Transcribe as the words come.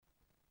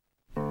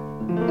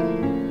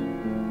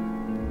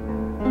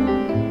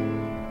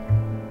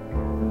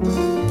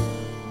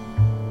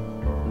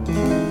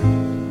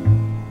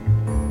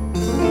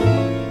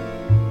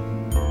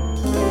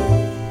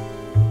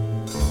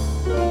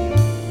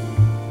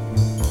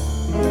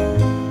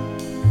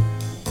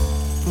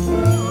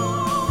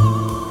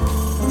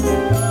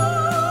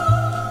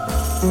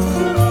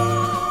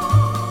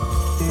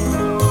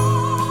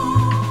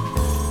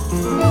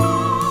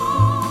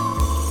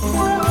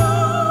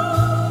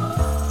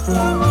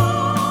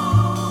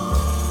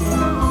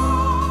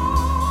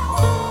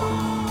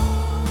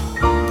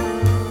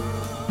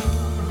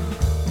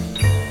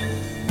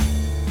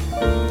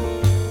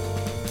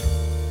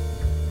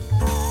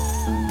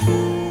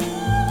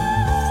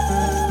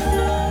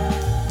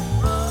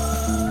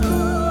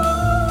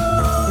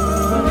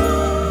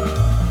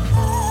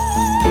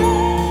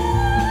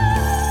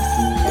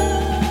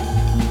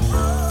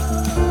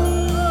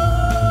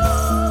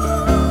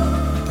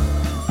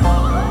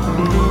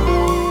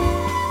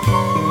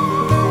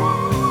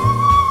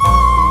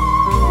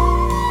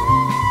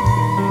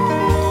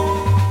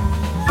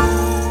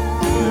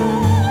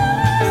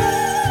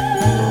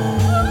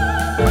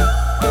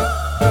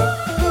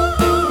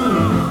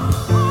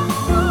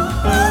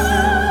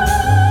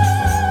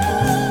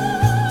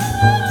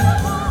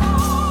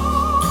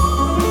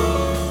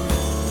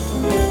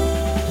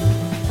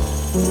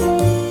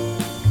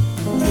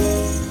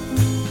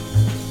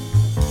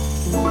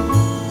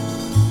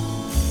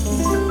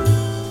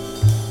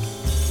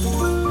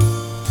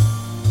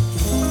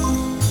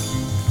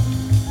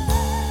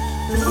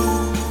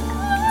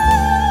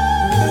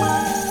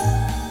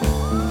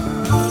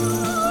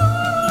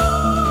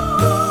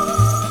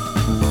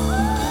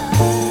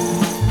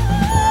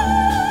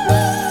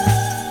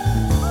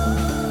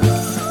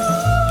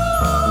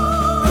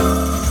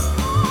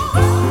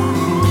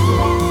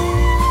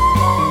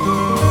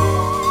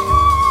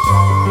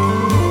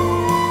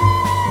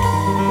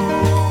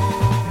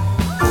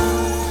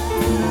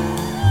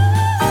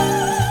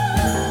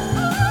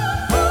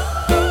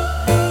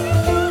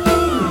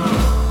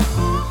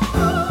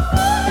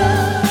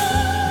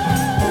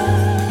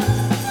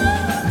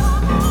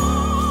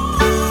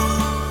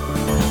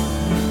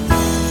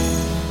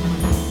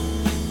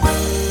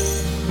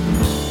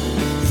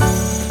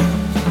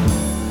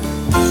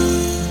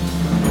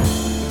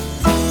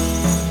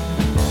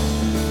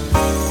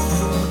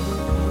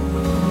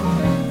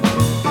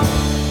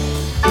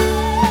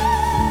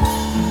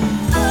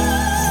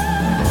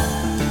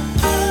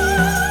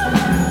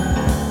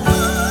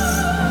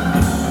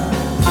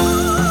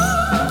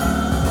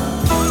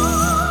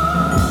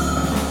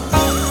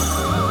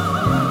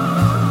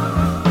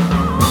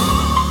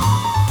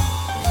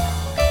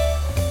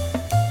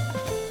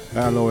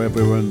Hello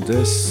everyone,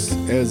 this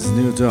is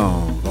New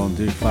Dawn on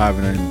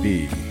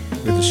D59B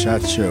with the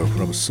Chat Show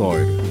from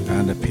Soil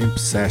and the Pimp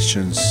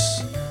Sessions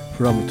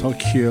from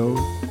Tokyo.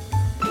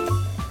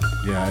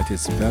 Yeah, it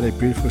is very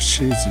beautiful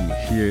season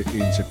here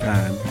in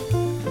Japan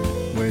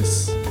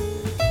with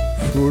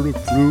full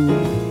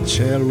bloom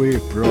cherry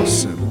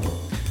blossom,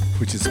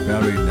 which is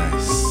very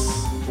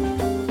nice.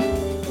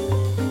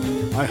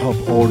 I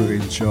hope all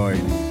you enjoy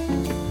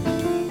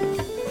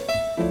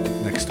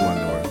next one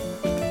hour.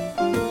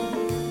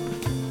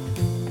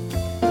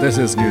 This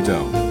is New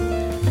Dawn.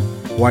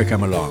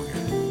 Welcome along.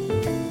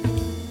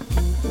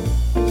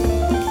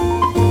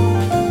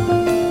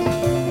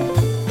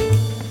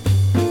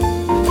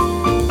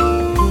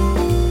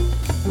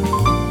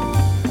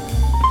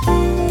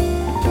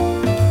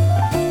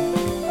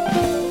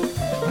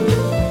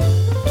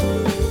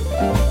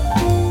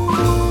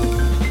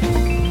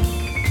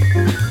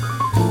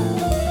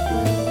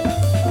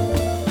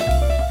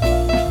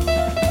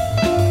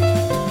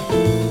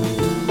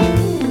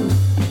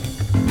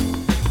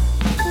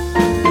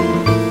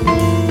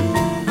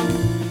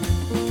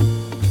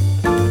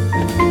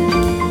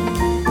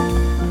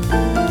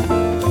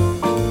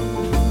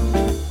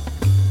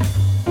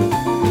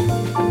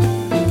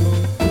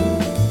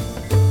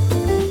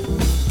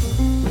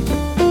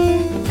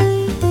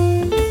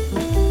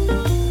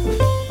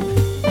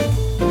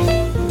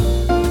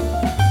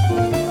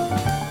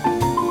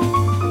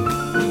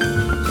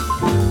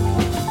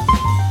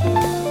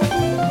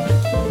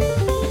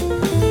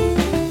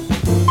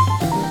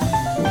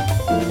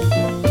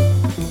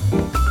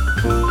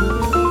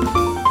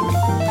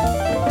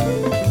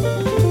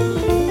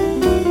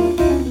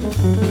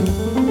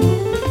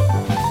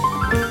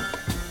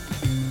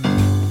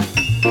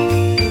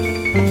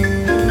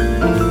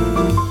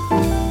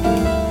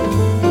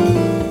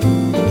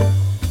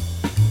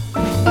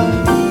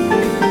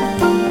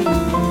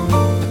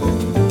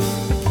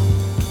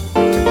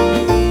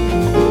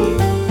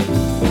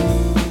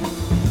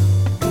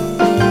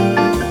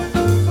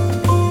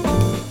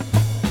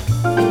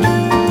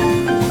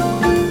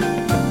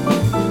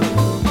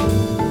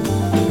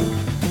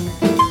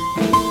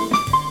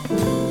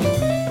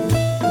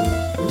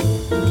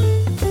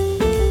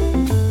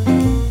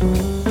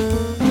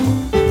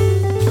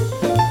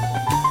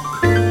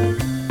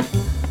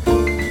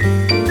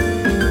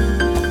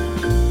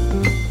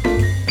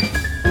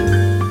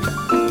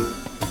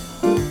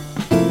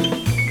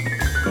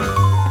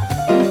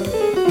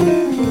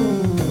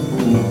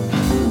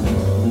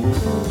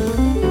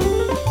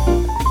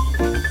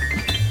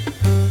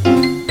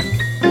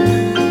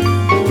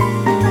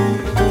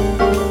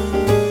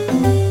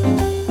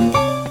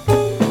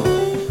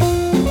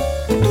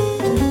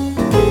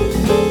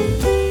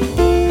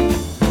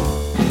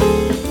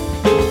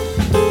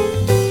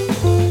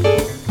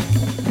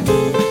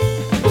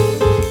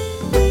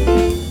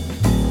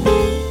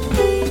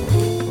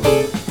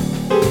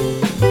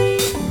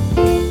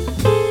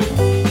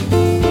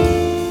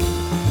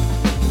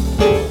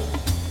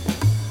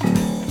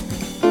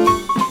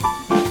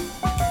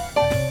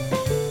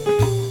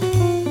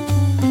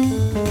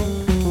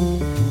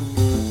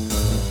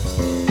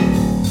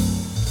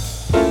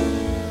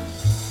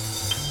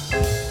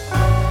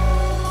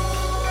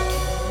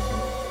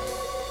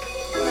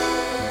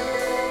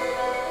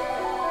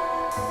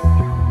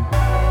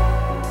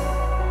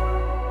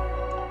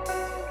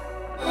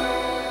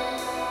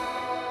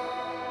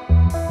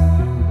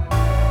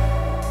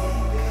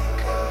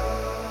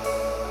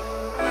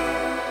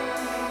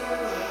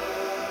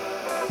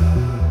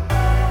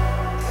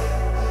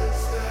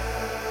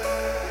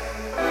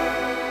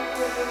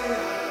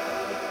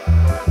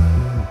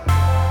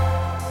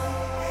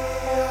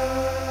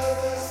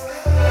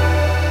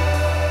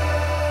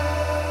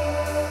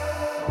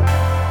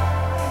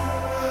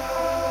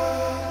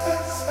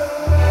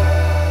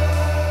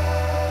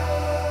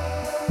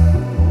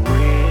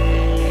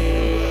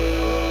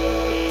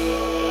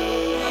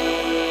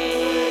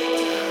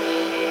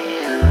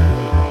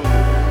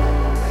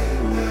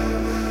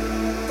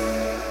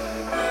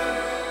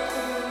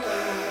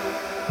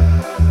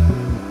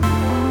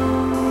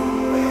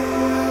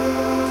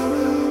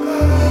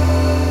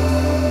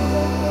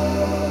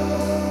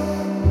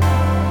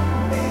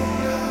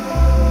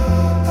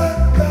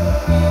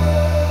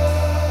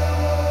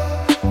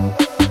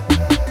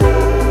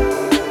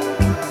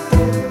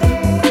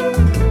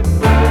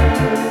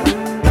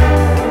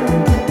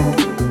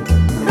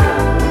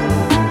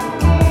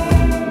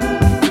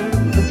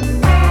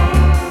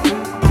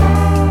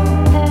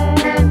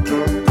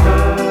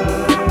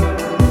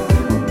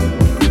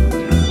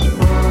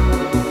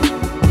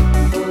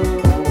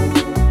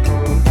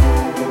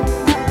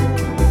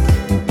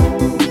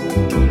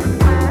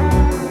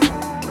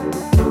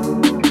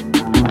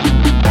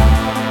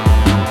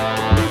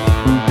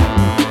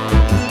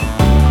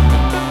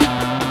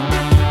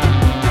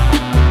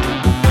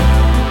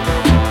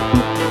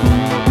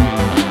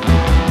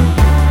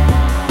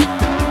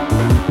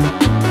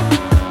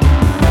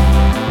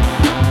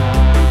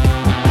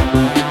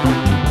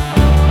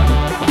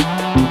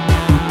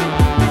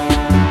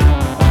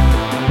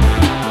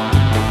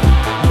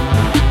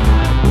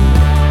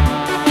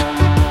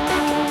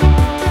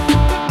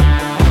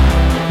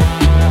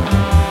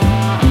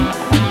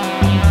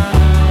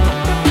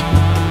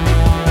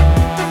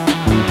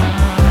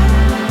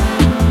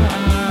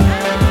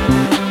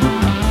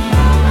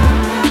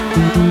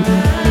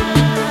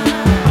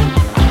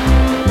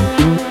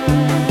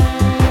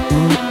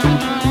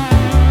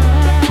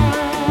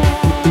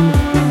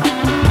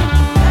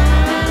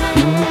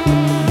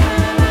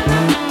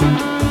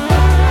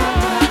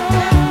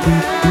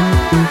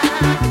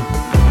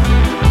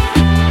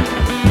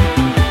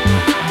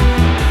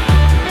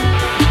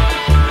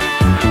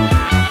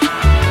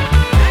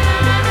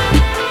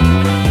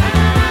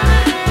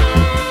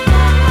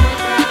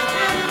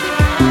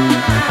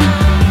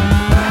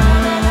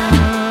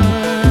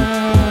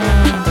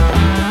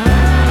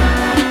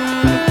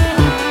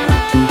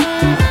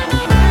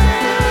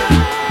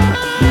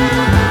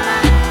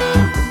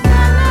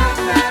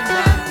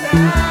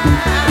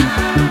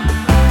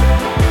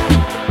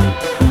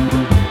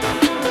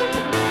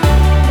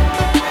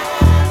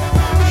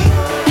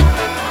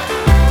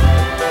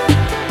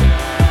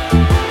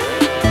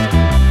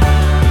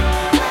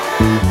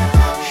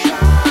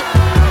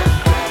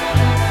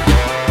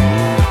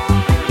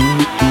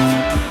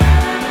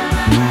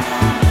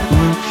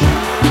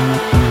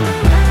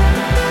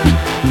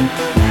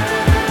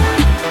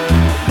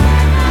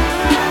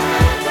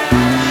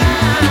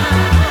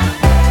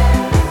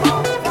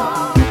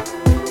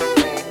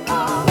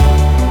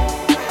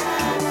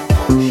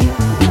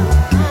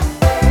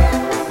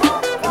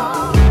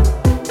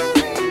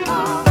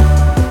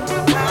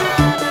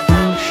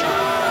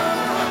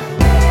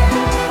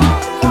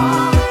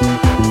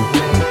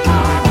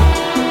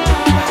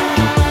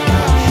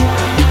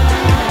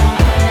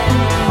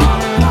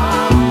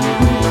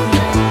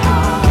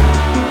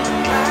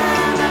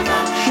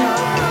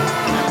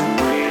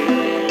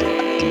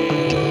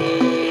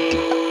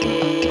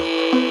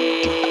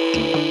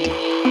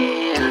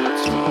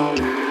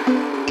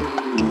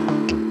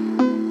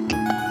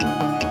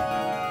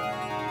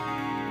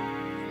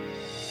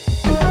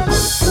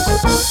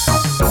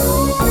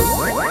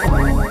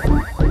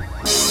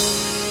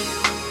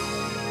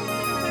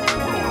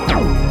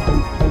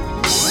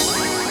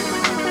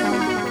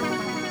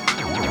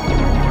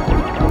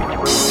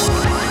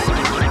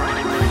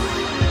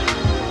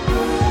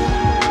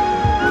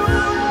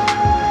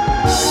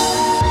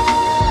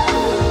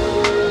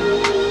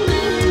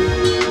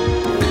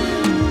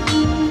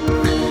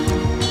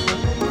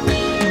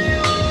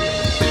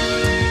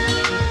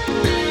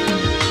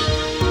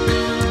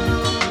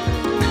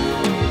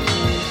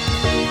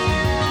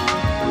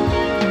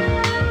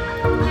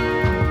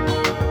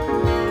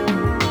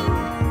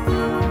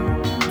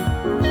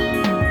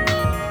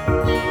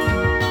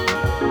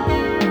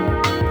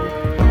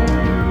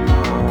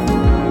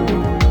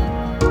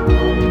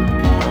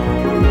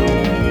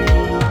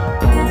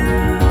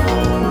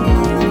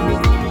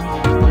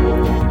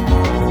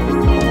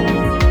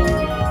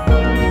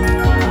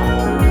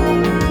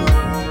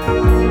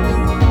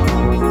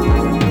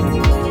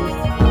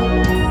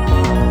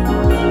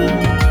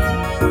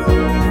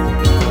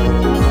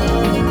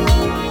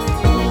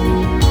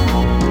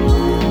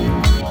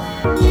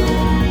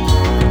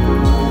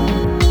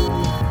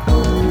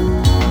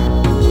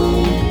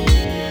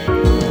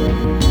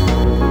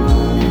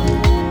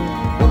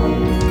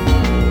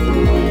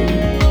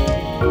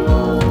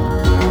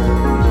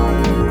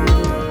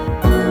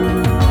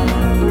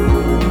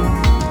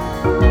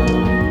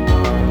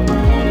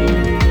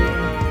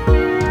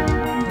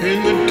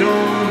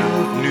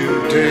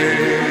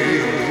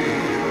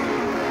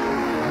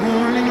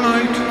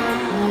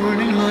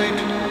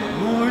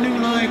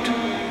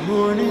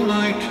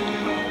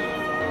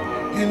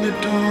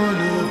 dawn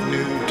of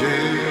new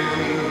day.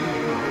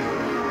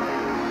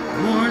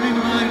 Morning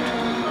light,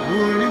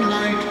 morning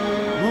light,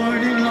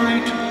 morning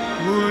light,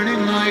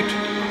 morning light,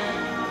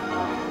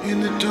 in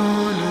the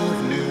dawn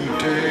of new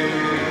day.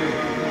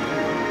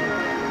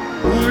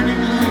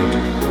 Morning light,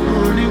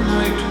 morning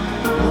light,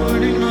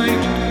 morning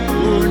light,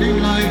 morning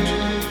light,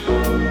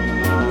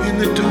 in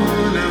the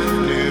dawn of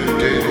new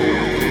day.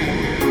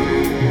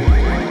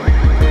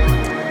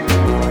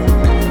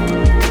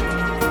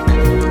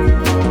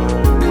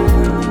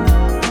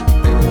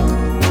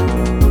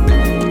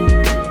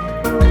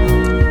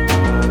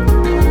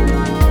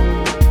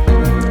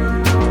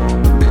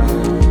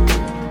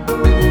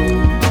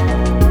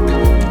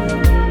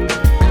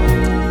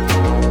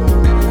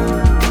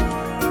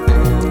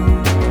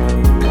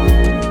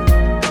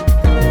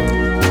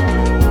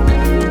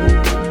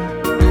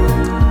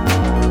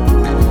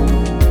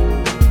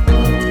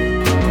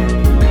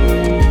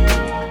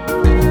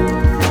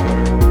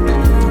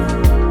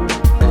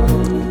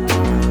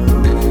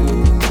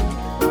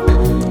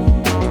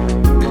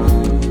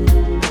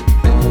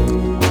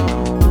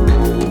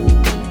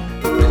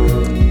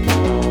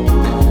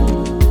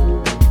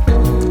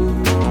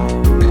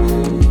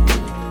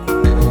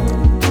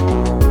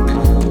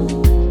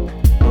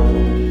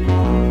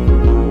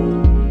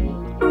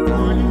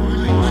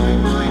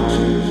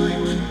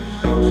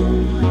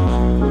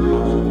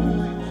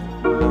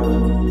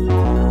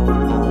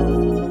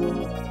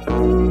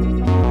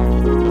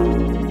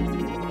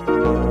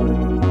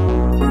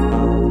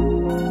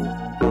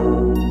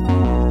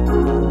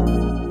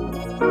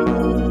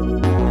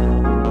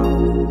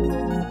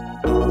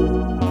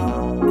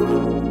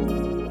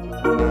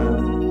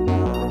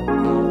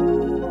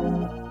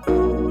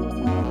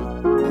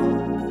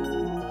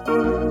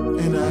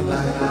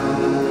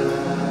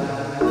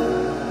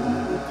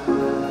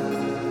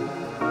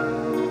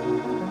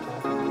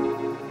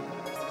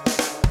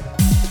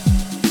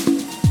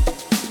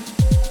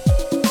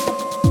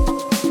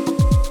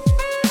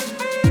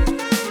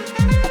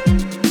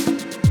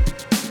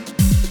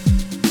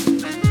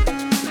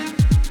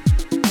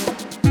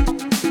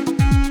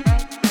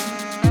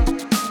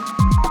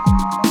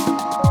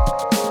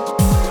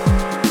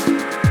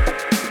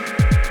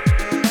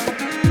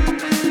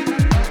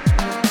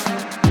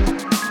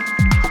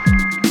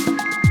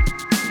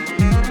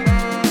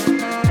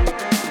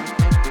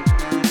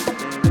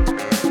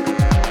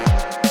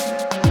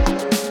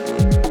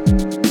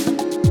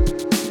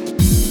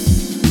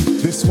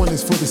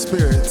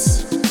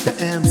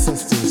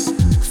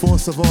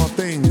 Of all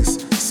things,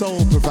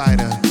 soul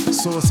provider,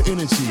 source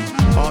energy,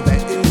 all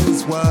that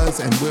is, was,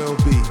 and will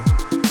be.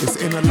 It's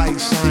inner light,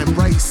 shine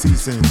bright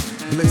season,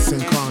 bliss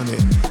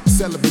incarnate,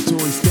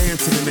 celebratory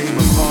stance in the name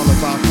of all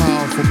of our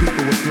powerful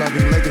people with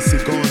loving legacy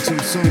gone too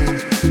soon,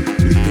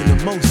 leaving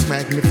the most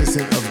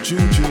magnificent of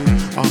juju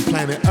on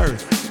planet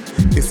Earth.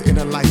 It's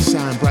inner light,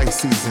 shine bright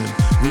season,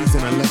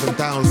 reason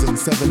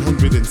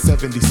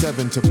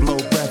 11,777 to blow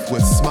breath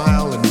with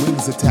smile and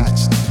wings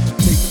attached,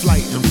 take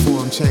flight and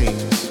form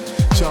change.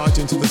 Charge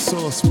into the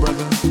source,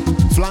 brother.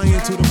 Fly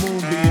into the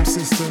moonbeam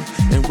system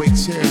and wake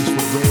cherish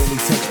what rarely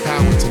takes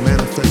power to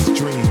manifest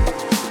dream.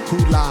 Who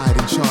lied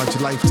and charged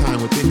lifetime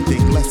with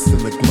anything less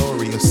than the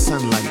glory of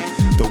sunlight,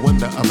 the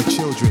wonder of a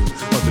children,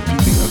 or the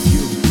beauty of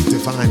you,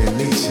 divine in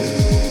nature?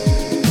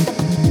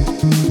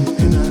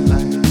 Inner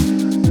light,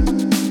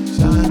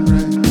 shine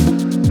bright,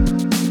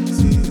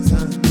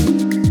 season,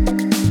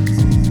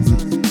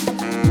 season.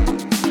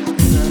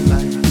 Inner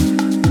light,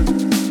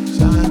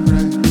 shine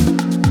bright.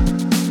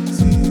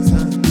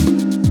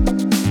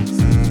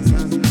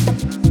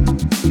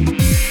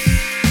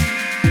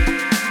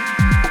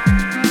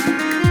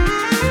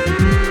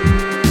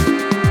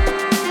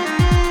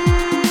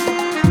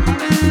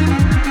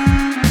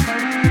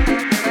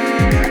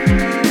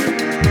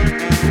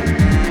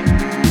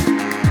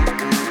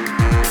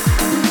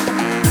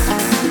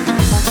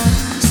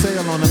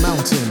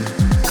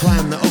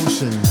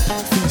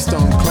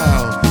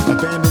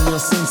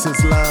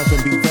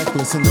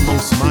 In the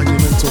most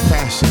monumental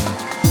fashion,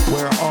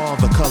 wear all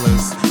the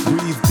colors,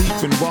 breathe deep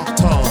and walk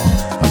tall,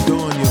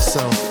 adorn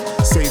yourself,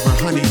 savor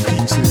honey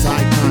beaches,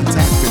 eye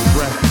contact and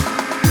breath,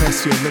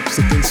 press your lips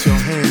against your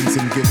hands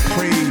and give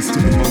praise to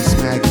the most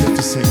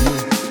magnificent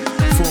you,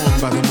 formed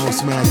by the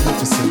most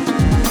magnificent.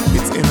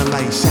 It's inner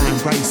light, shine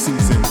bright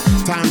season,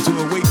 time to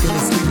awaken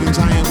the sleeping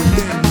giant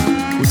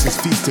within, which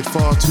has feasted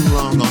far too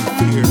long on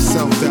fear,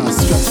 self-doubt,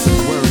 stress and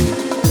worry,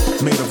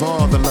 made of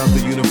all the love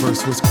the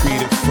universe was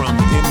created from,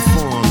 in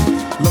form.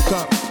 Look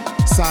up,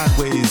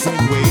 sideways, in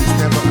ways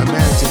never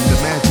imagined.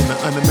 Imagine the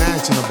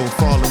unimaginable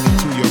falling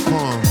into your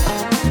palm.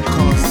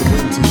 Cause the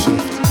wind to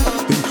shift,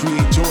 then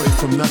create joy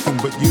from nothing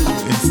but you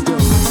in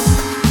stillness.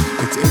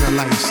 It's inner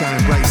light,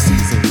 shine bright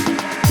season.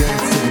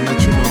 Dance to the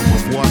metronome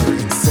of water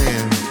and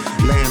sand.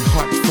 Land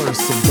heart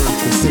first and birth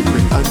the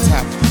sacred,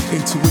 untapped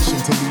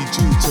intuition to lead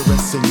you to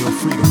rest in your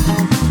freedom.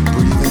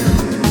 Breathe in.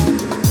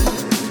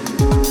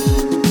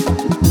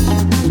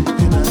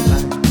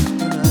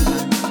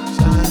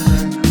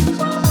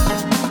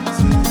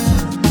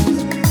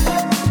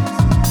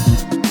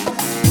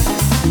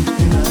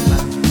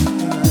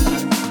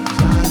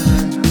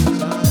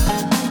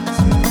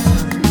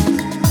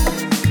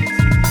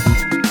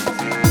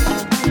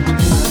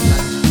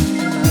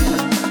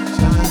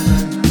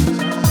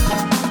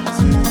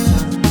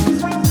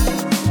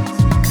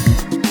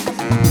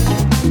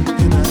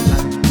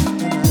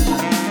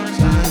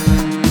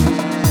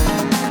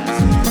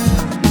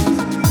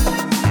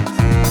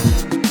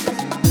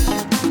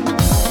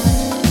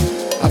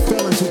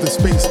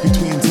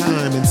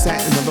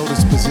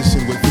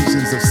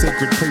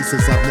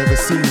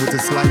 seen with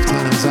this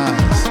lifetime's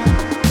eyes.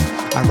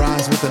 I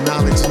rise with the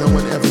knowledge no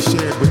one ever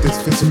shared with this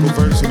physical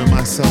version of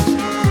myself,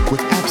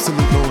 with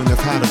absolute knowing of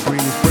how to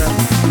breathe breath,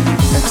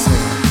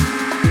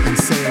 exhale, and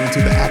sail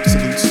into the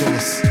absolute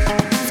source.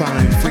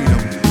 Find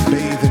freedom,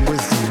 bathe in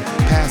wisdom,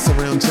 pass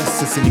around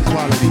justice and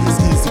equality as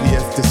easily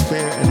as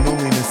despair and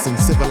loneliness in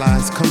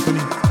civilized company.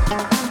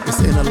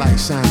 It's inner light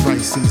shine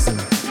bright season.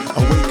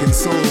 Awakened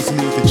souls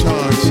need the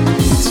charge.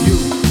 It's you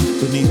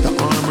beneath the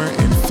armor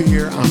and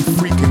fear I'm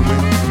freaking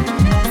with.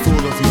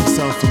 Full of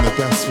yourself in the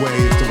best way,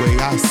 the way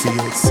I see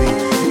it. See,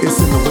 it's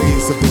in the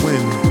ways of the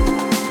wind.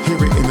 Hear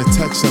it in the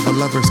touch of a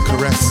lover's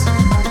caress.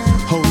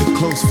 Hold it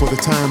close for the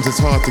times it's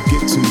hard to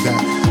get to.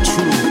 That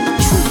true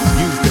truth,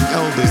 youth and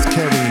elders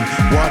carrying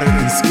water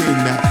and skin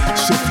that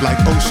shift like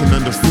ocean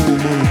under full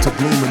moon to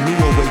bloom a new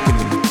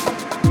awakening.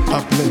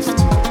 Uplift,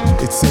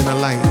 it's inner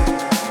light,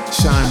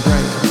 shine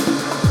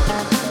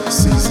bright,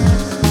 season.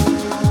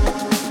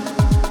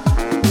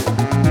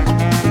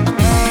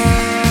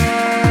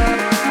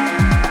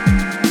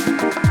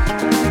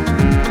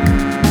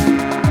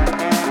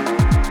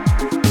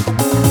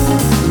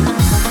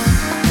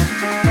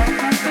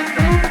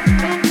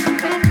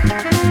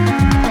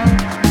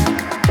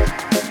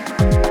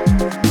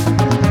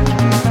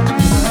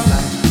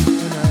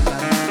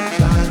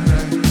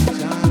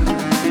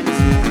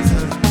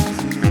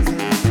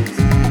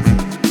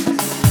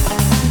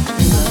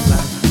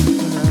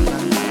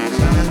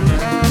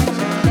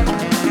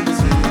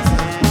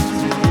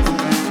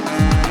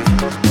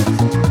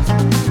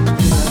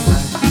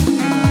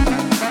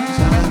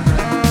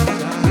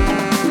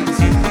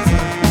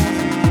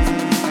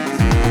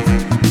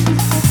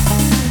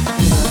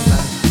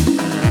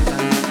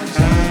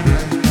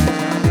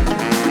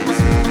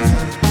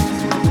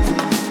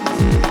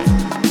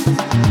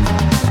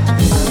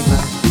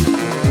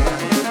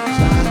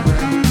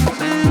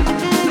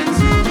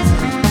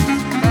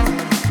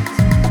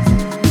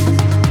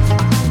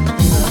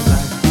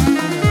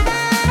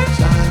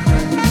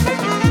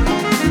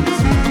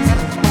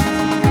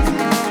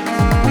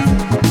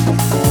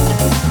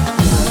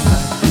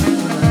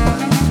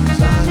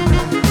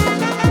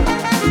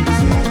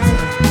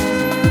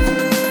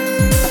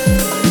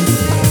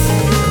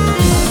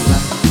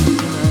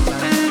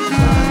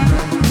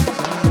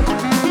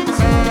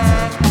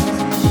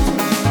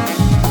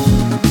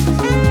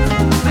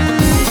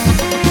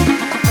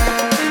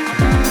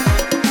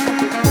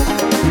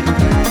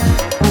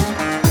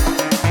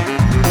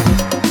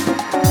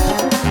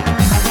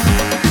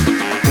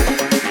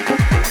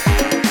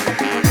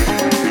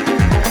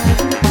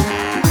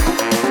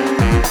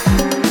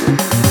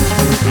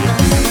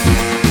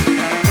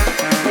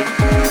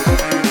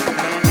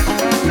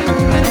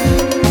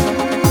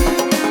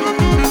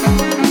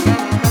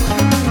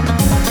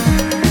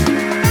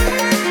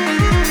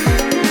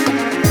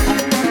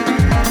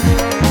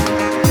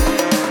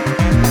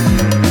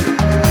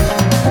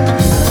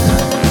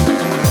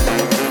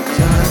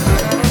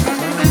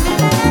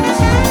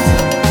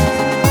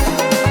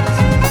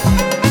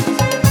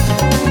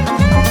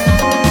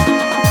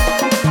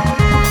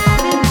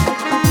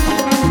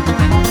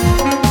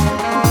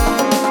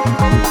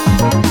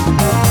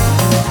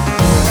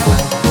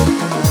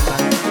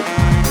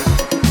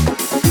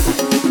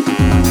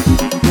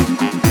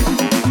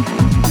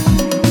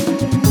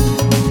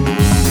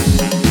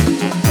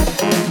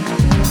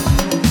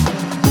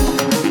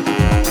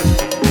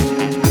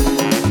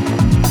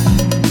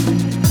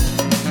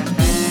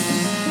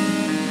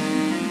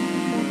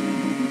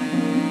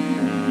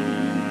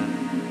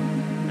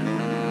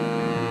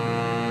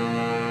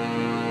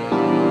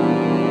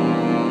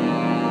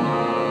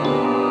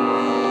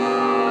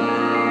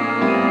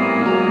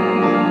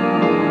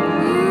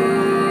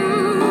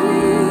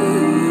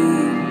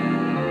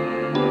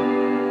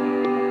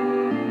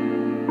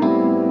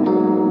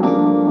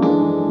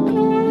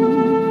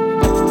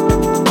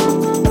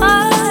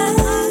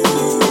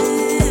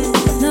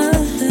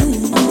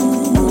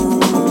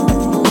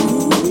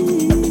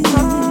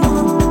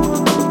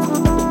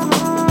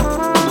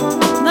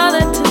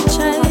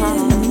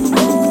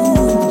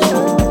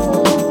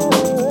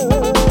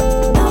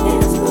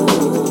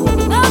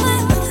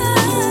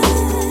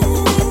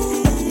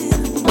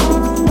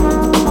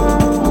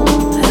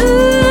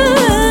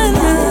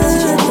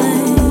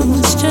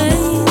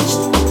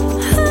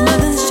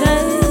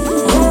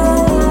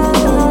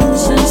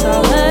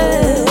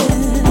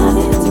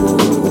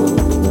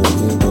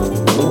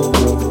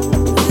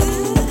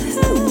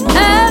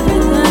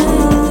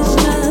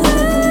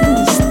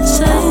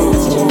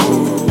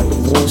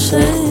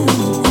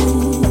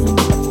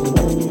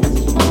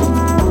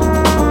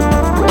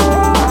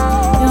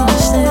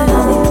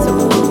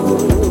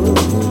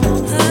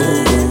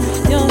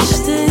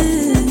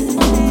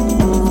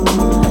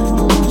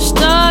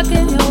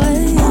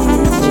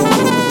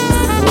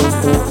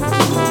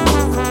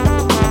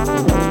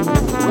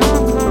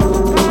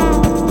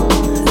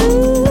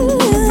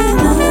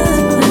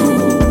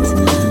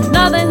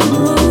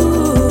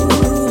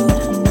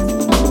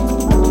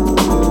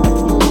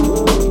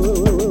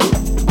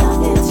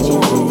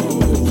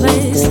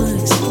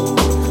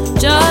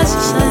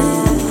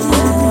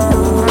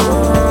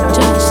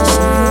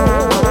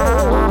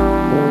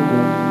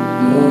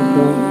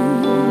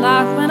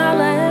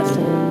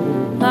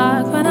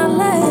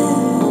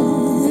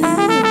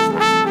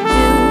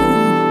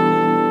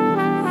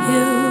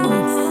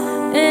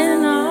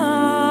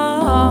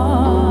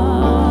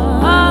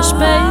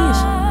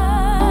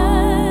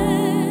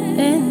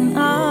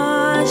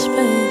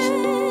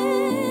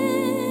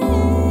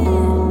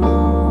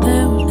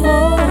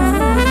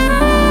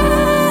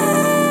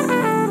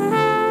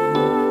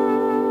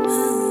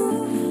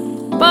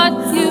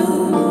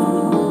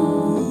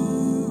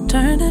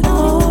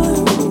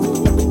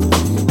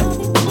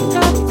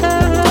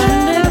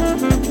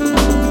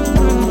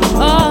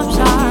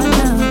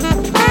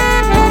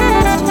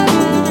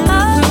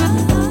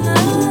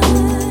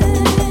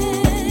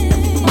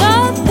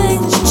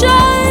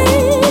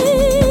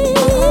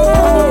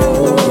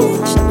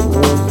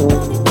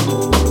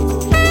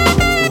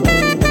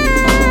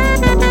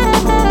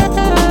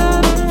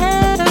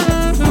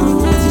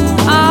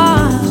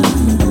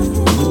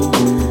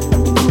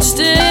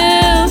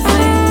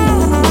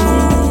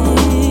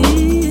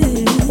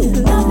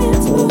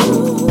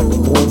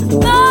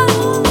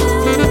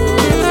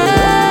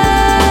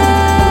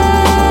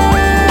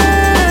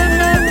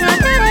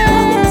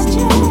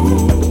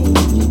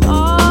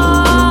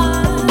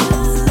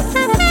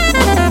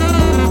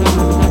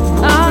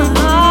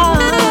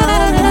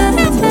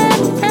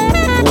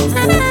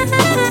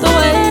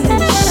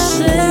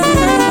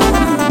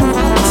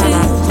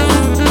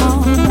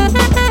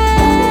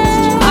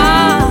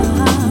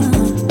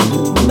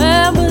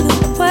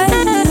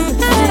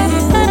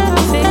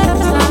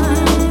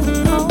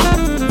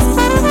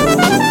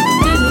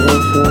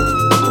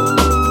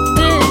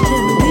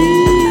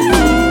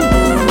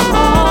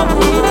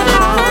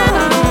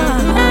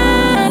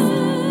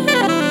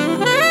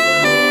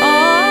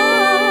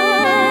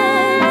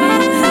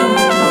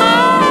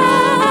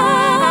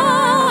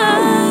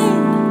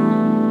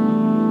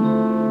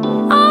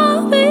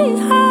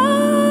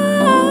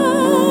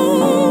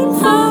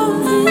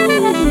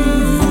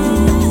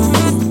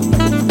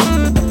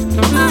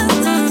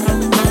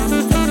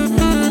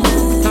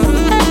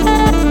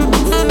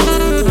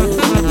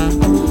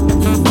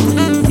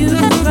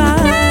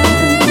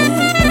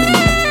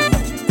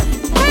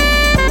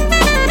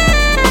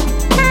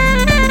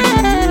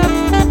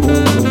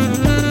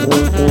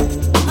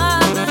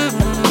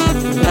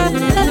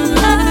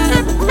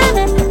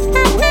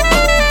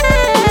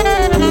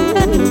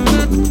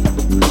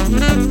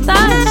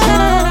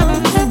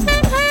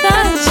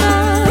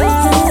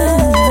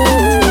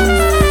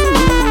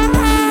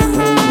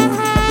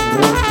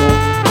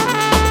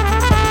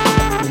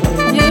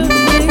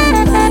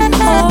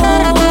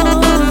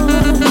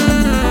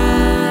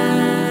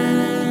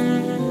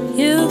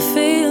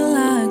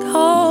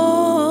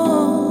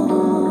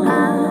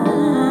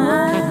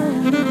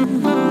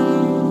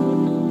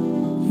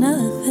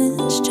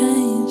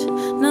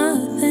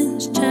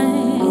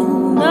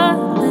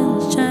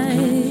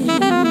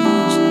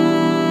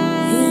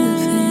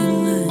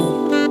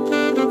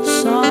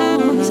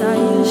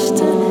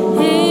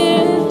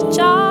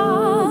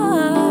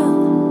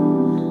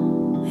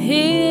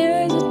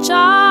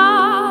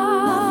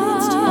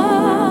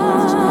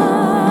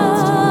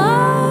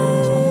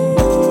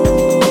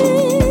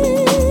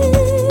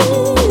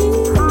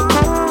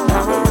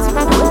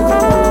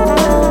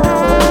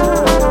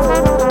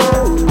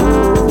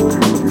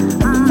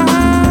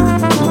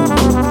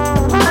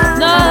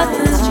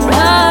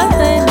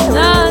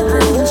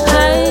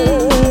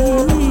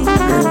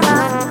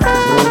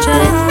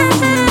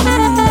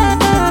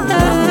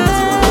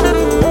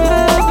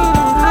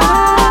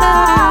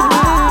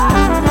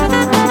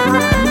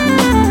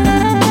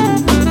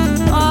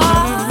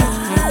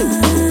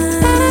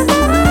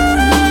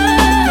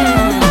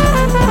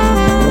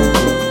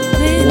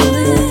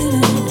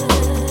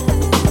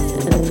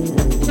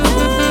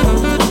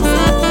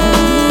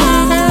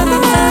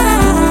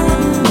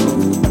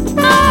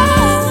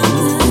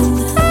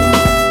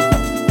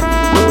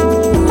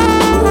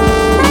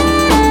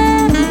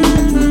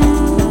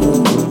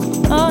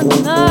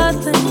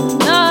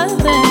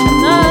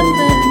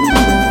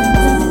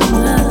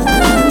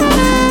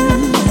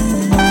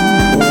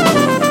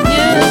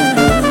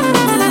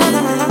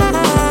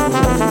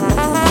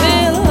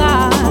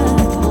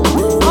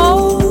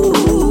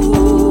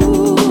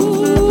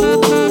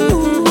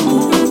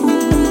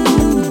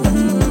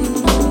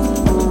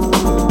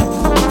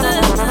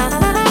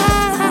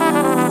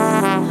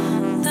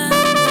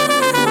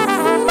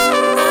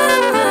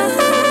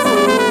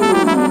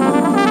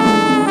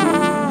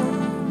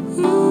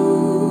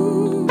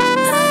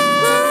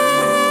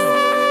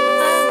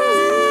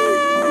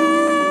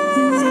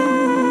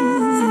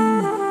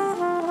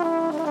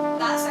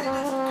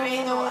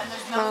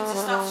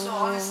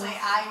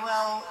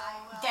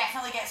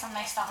 some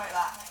nice stuff like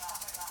that.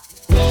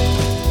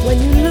 When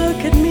you look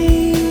at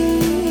me,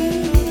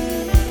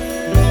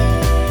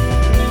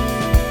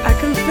 I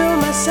can feel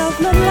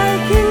myself not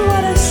liking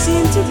what I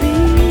seem to be.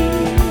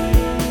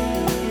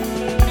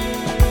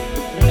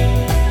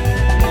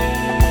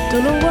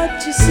 Don't know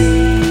what you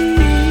see.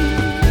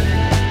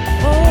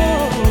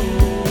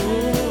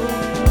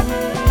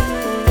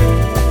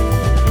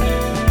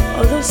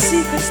 Those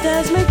secret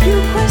stares make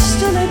you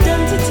question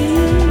identity.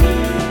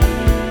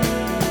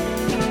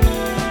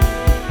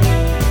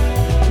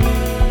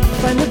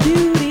 Find the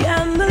beauty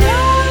and the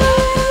light.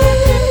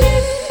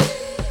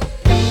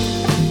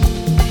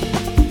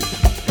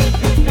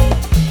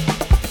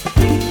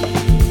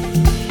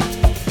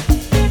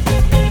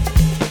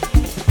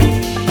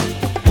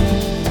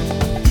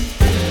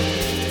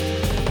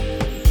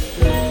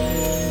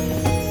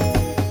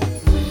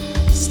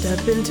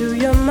 Step into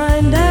your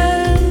mind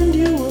and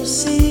you will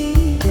see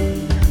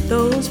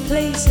those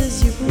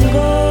places you can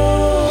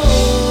go.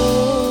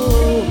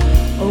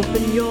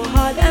 Open your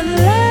heart and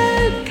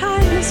let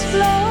kindness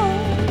flow.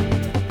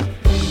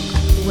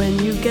 When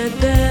you get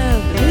there,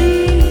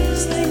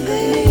 please think of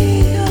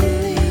me.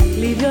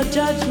 Leave your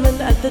judgment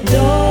at the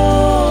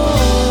door.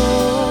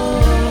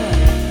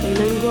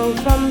 Heal and grow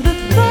from the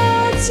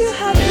thoughts you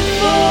had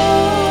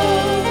before.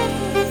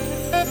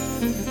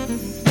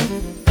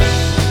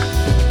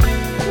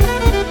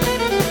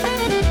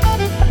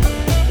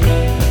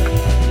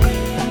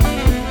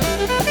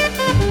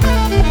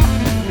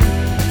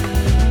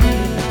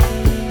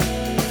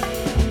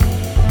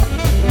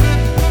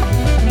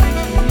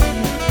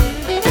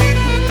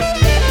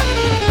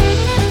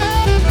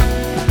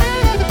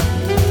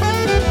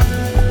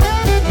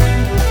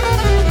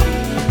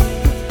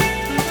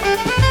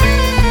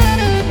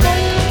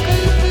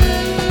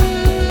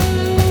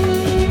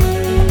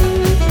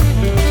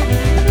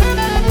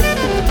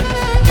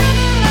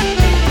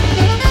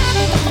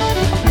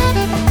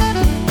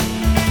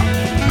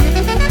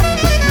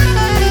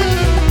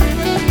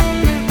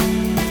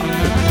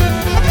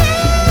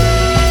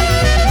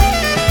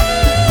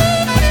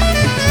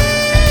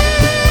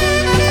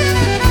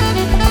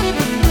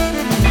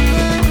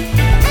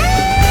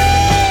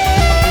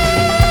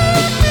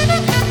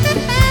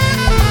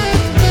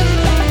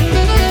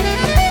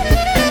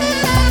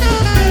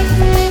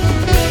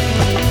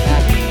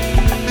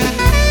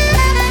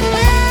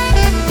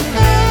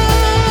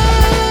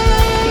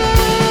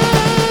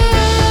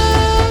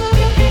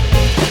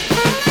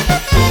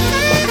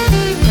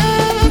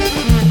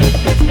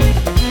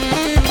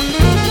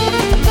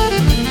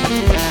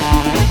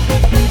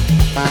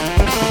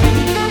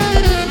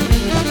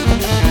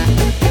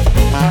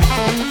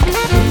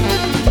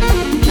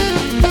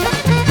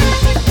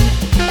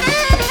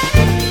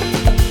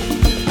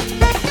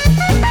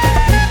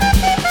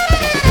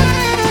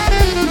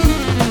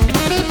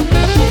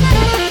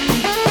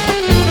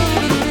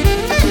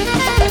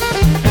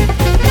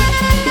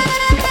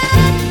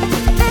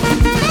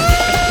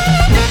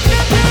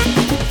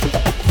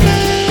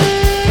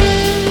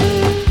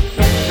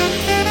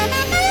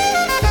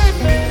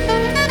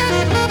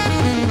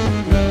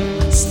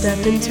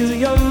 Step into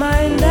your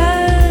mind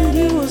and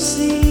you will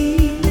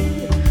see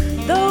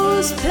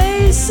those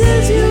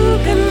places you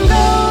can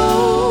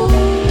go.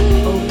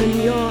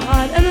 Open your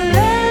heart and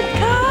let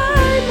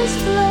kindness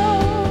flow.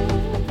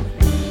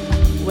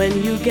 When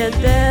you get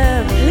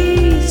there,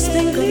 please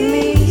think of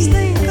me.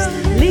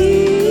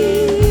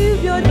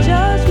 Leave your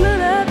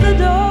judgment at the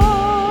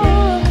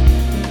door.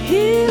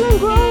 Heal and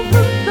grow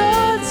from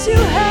thoughts you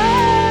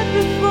had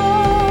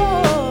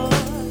before.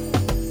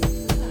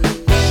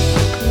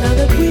 Now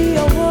that we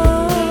are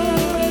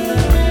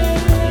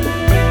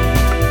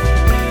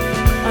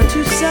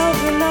true self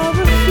are now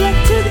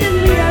reflected in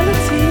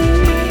reality.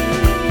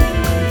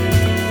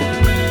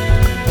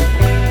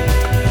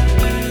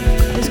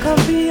 This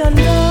can't be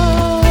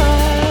undone.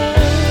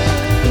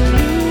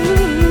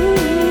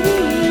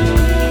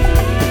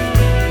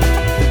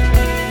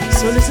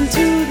 So listen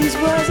to these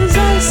words as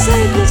I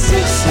say this so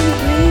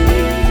simply.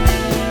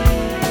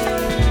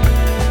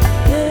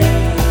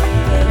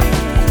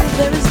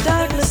 There is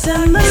darkness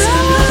and the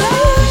light.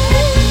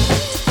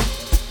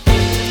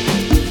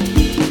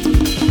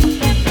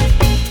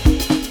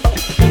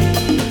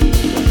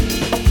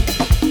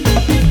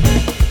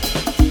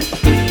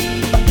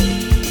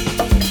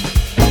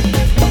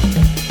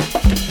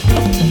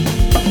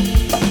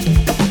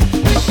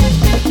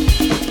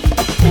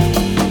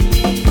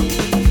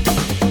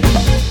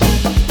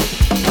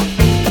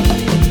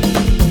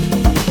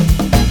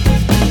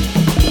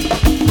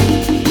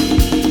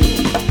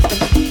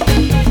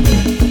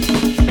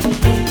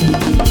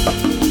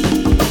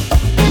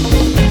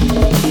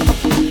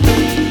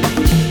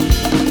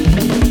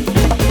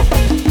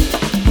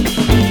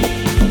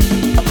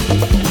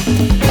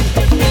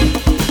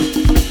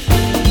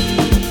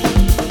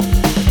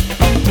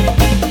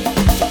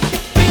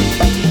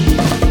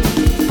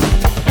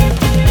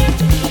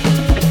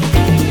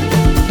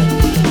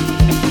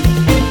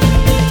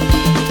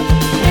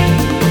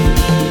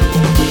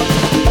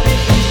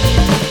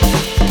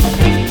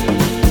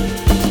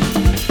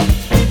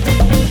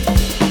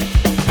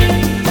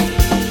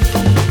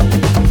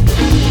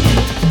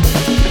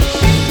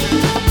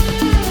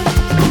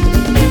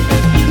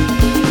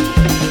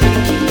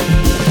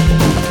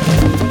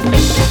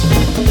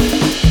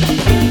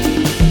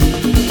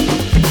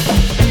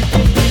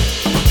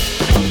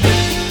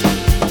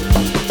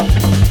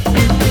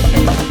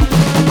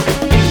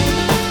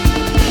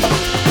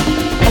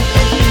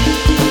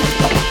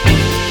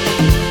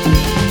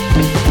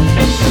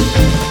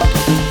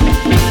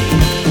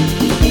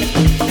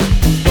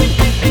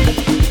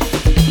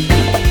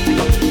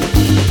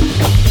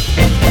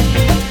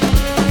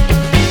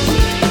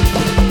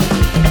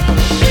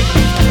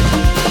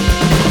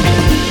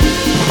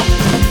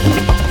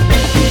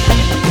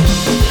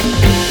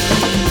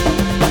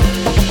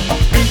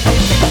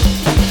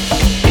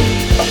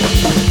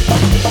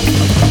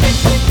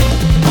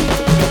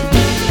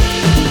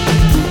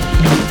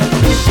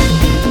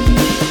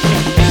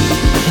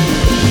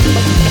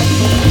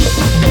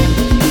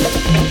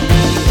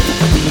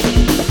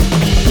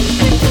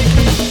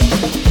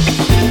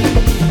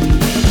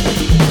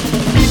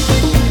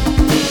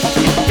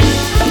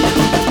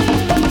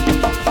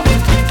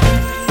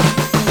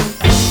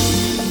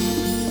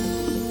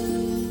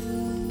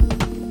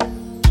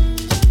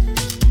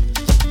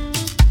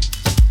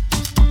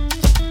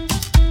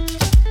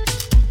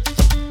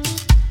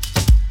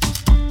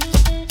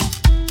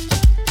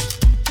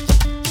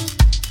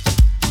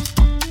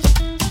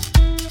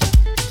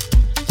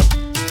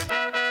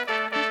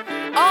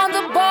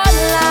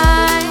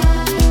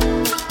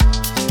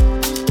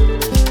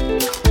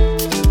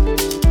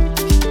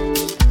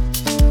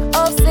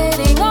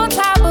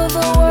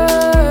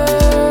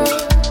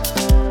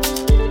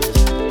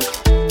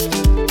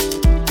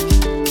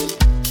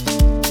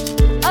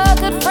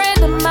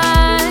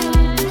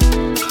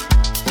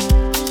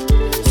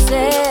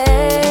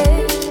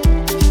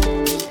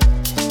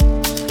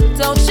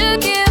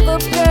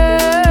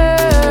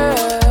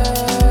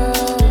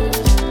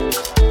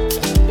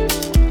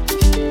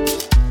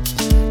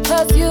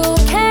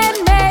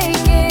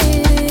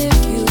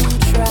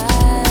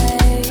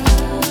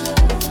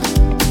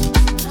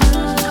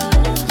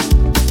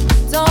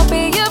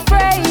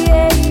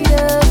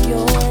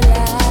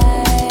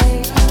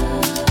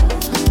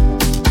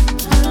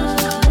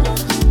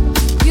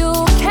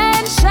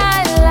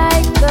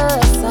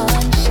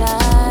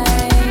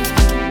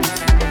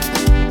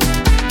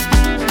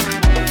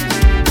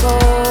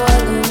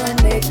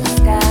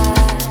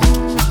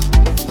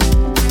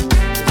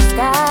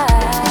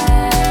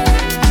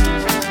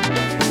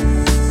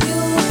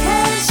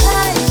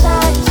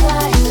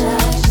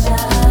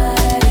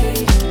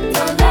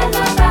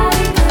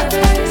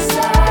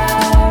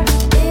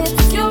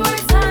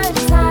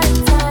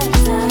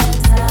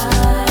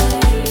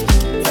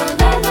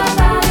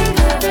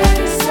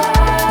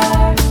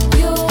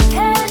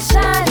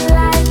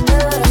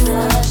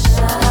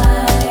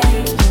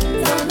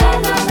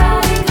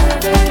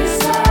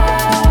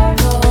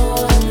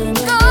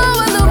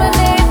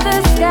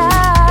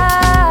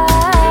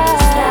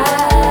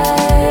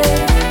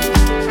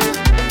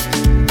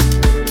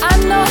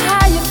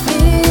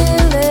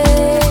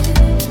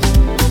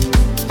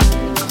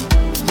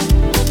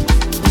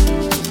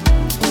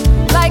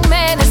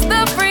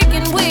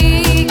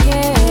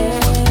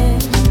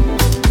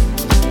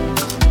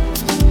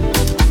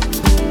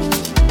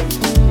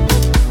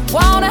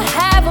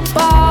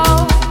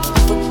 ball,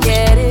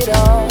 forget it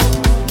all,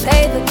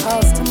 pay the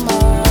cost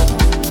tomorrow.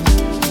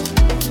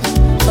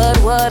 But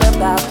what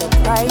about the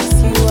price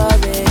you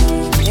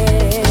already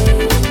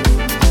paid?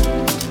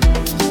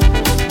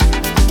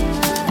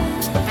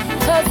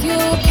 'Cause you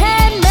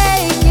can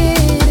make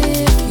it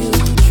if you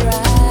try.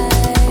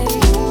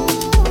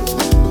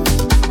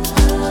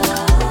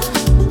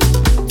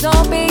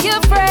 Don't be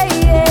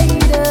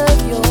afraid of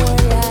your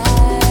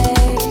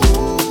life.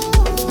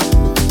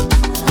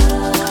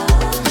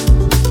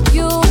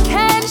 You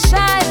can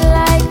shine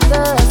like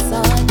the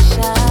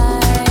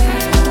sunshine.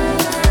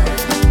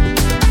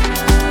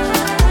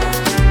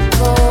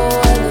 Go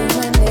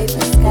illuminate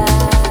the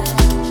sky.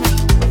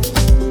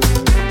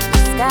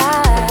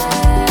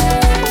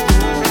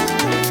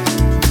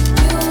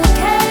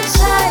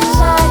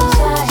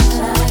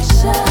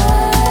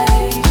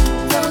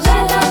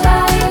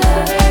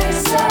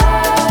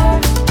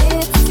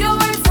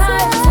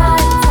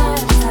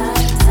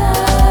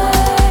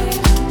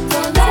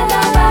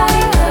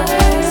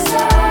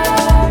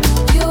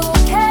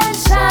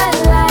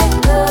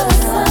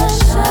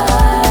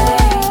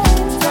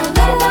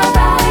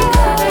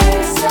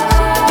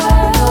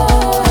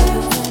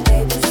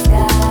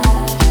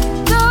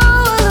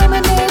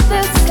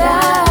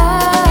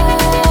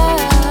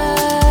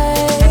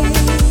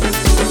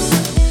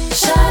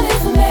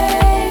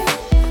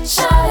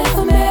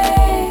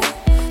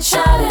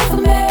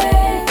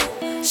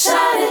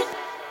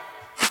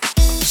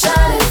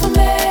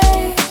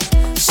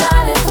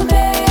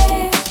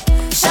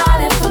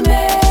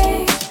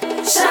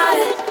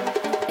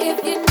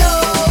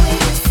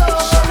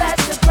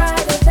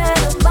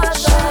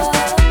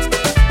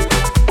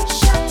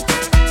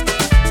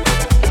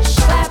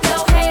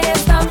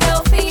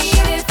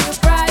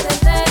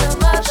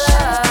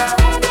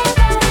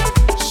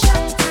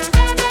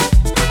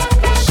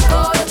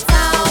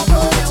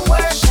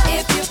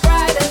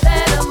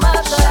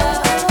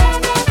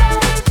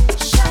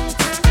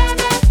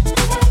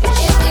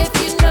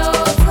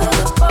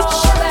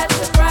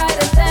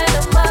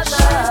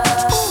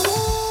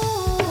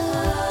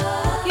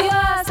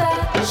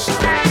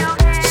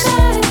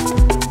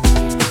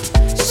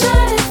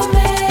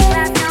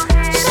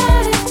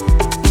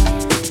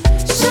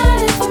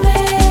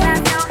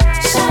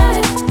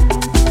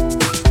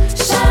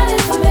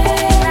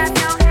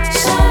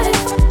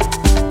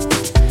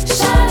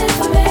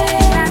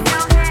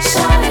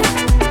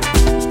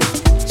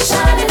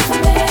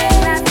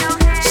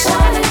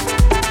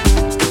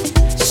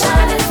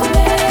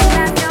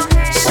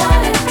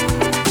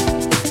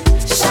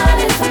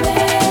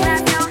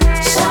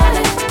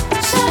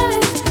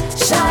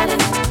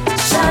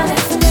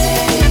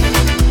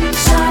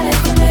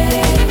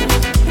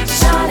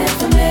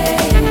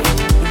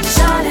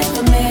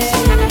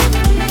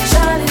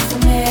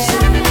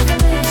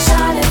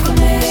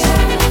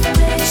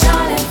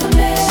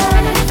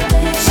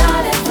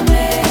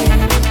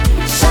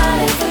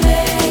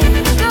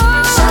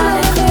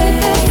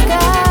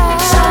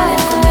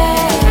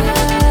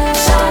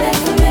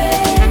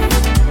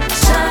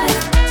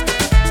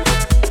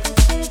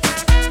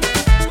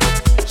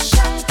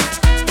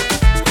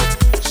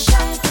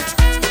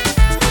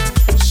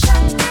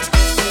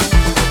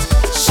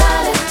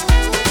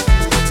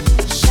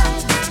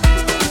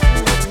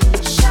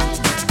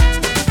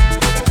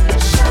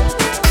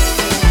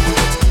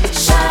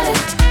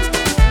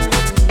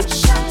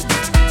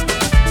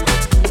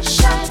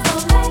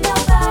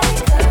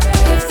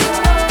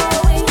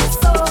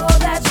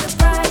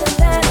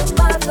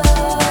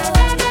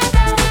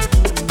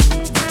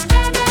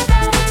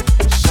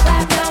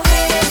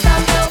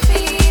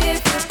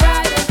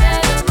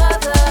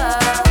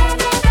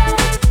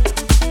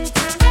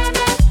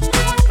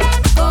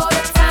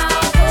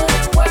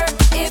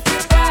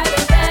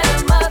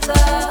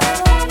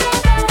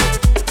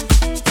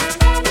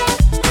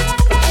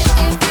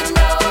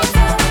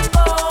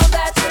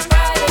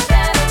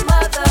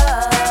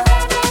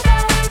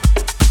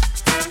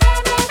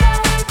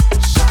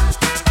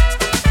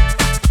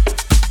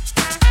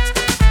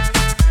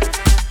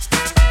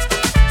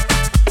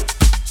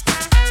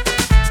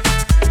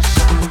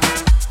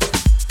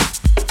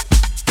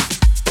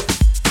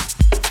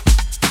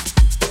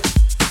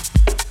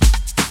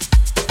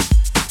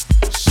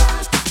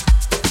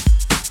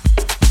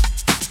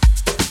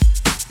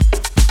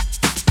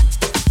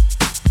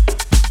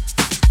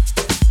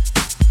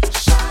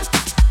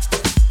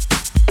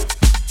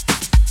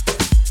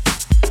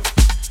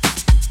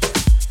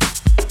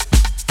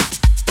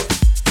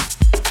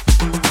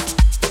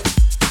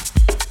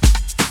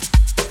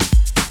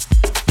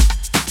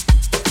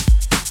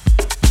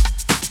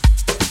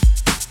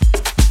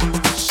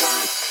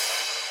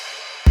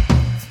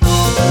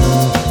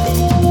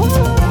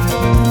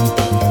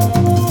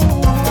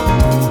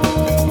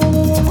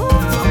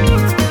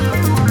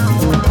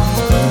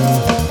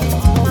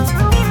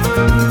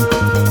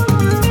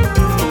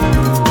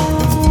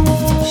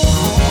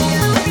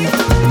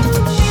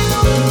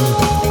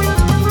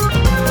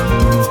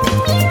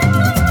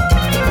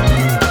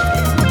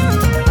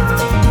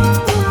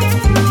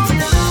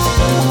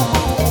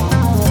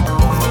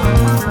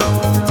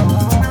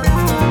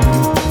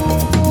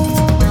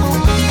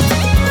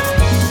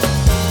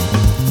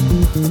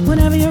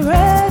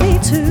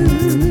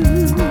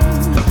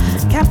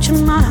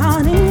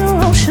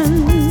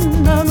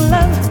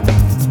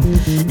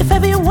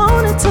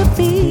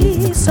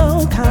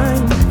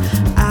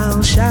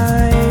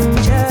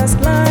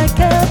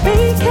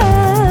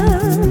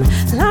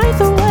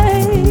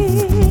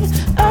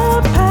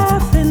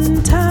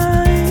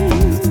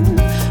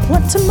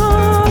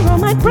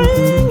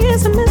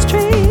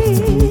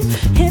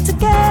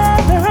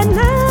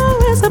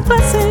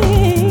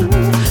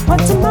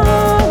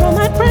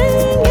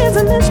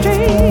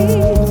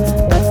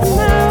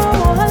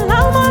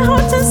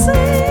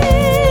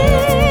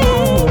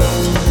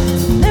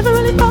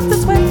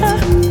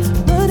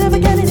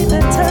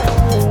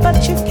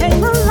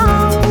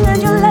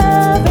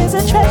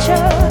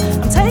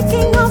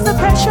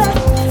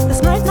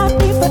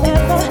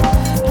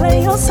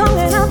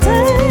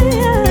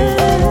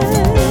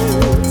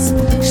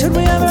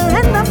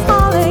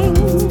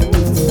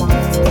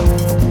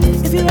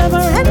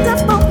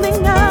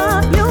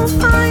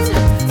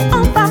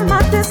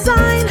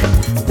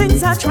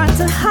 I tried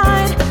to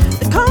hide,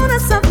 the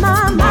corners of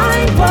my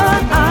mind,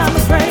 what I'm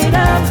afraid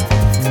of.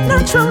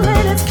 Natural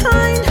in its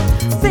kind,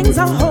 things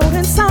I hold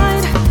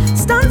inside,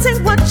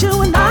 stunting what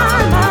you and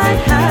I might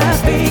have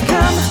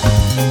become.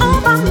 All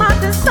by my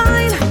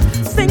design,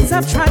 things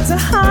I've tried to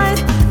hide,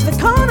 the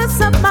corners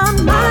of my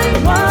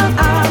mind, what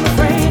I'm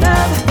afraid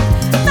of.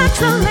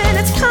 Natural in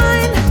its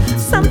kind,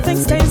 something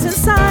stays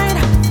inside,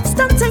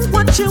 stunting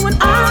what you and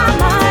I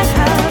might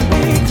have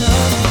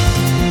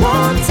become.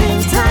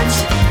 Wanting touch,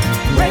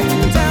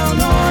 rain down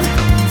on,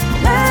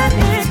 let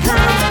it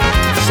come.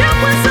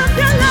 Showers of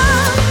your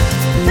love,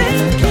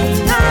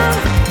 thinking of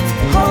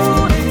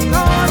holding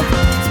on,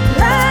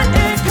 let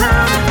it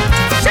come.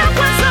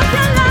 Showers of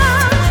your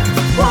love,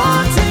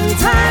 wanting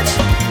touch,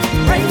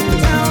 rain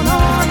down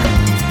on,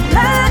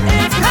 let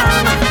it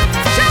come.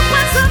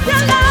 Showers of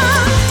your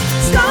love,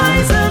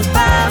 skies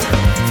above,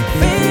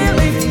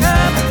 feeling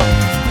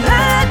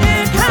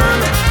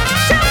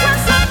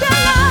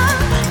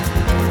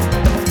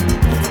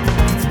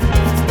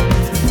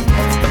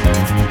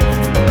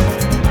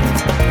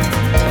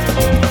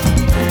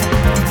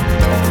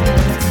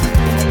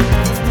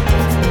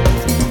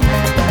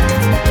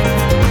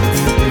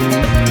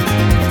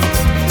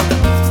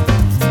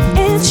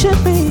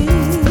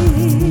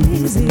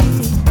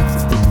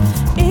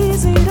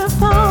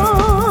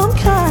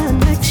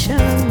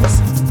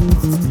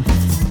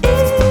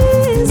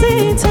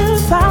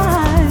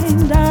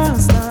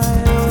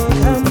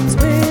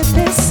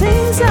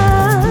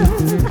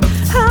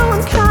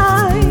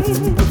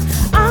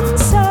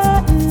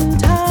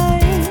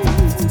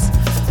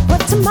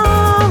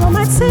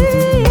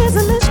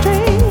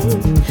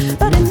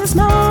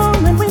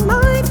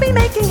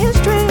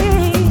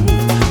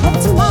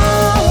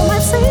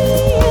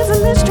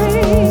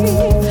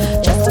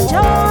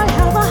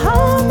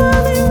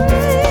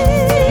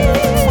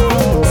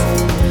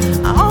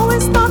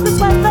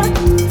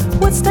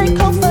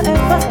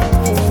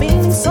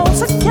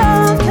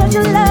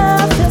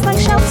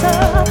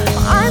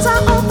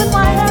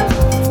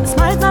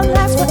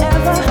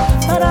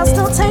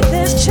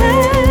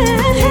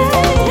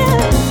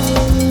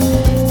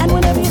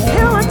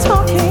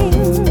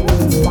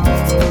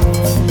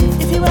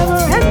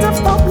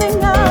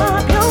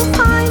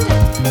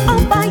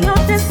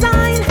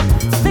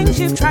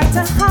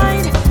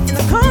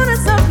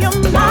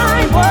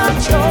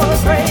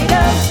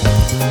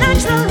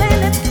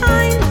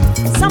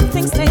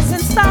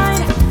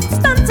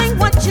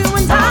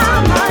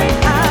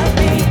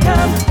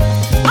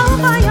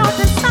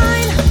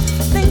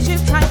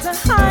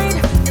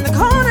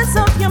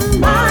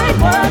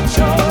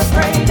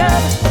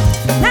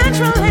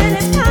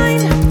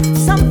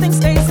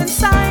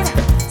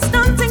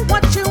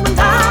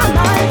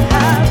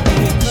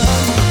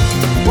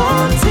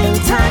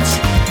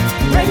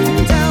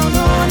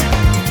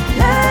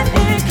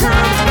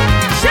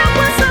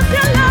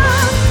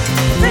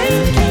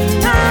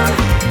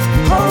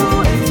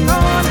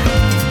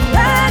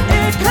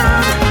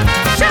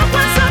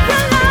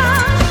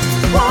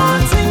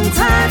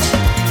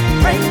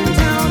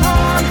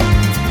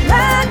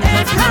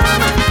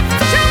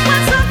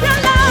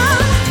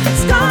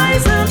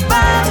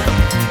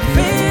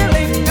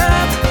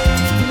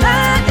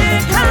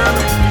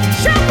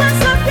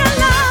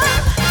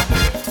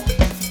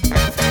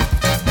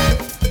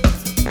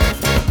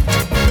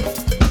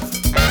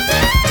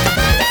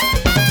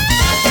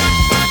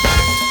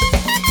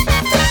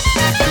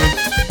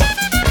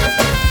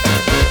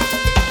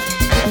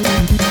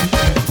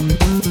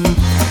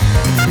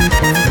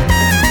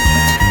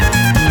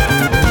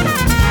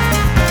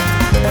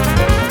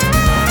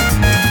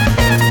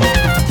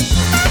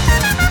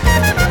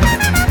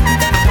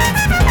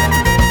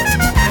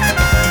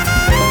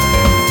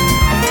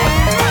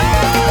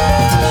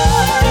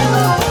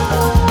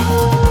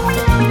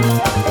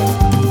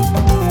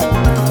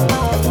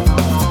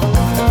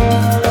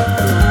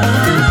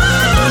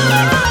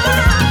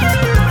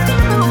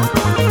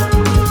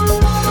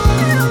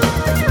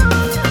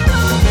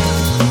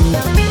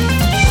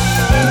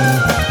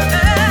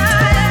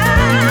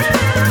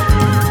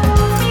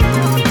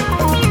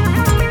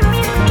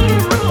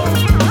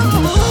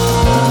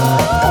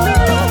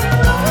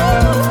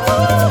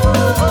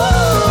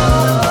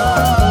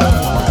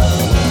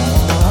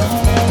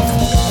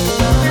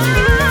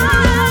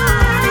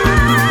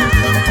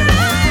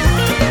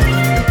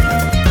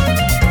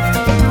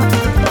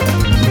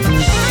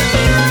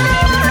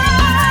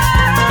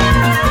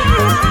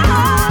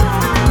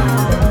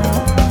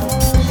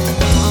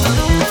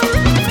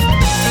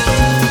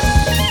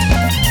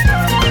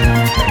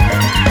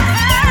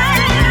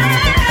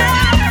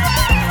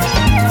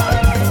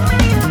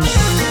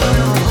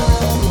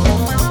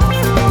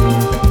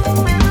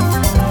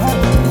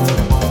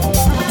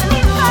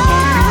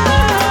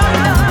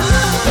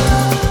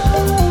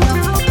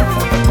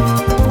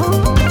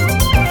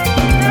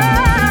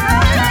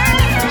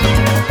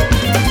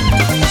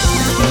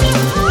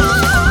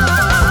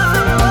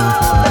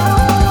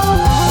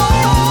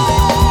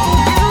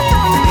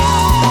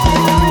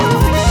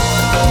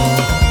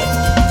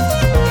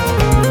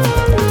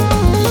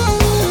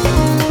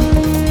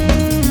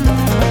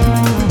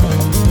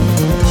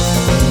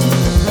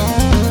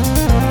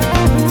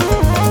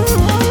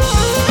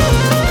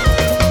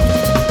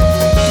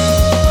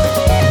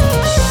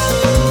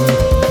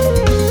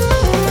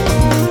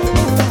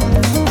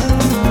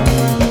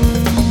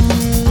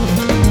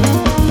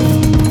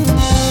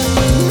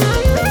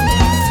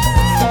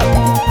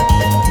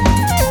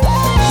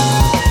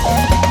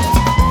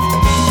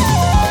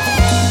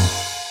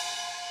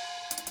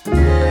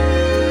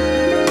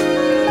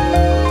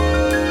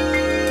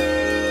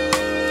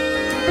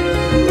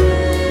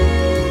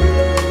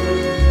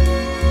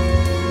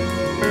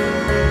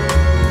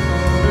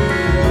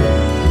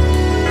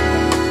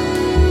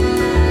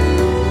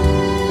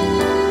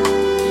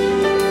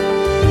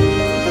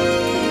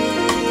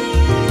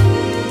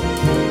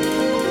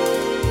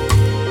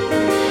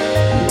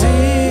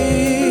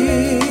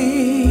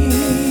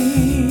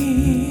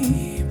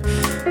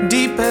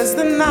deep as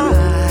the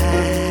night,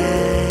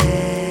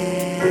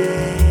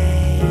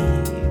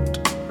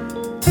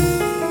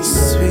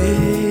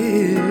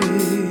 sweet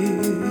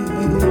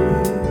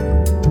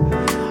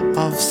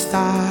of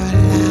starlight,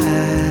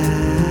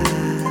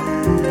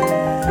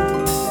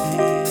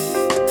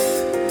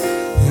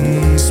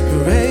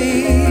 inspiration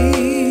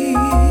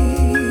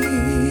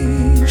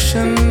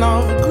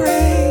of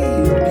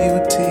great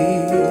beauty.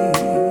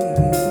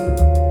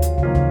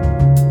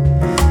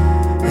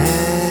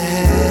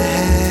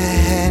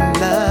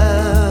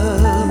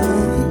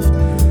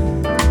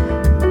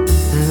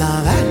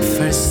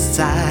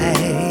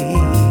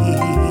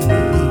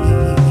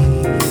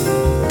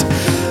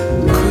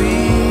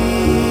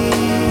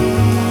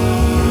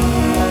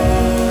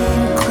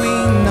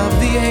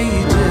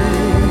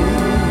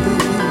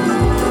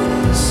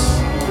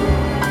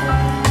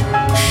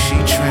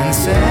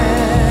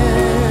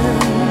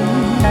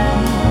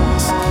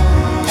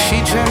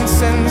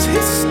 Transcends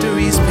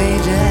history's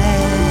pages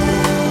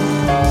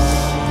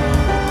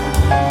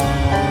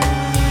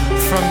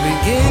from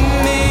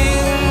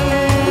beginning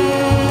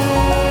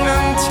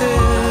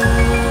until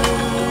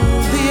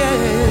the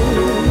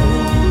end.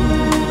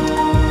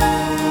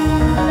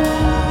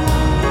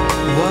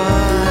 What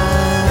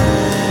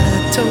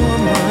a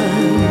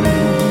woman,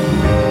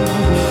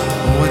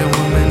 what a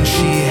woman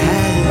she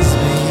has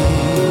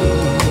been.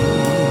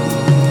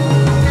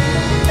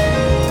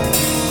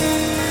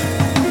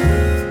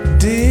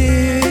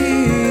 Deep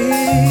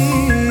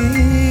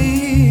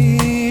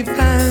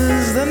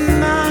as the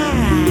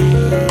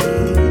night,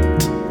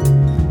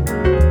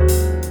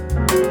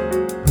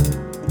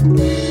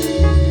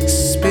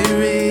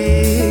 spirit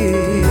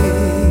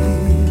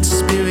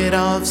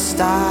of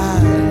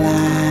starlight,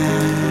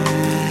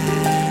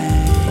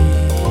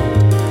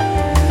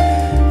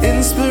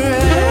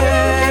 inspiration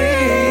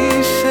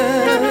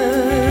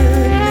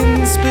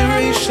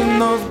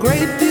of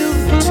great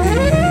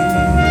beauty.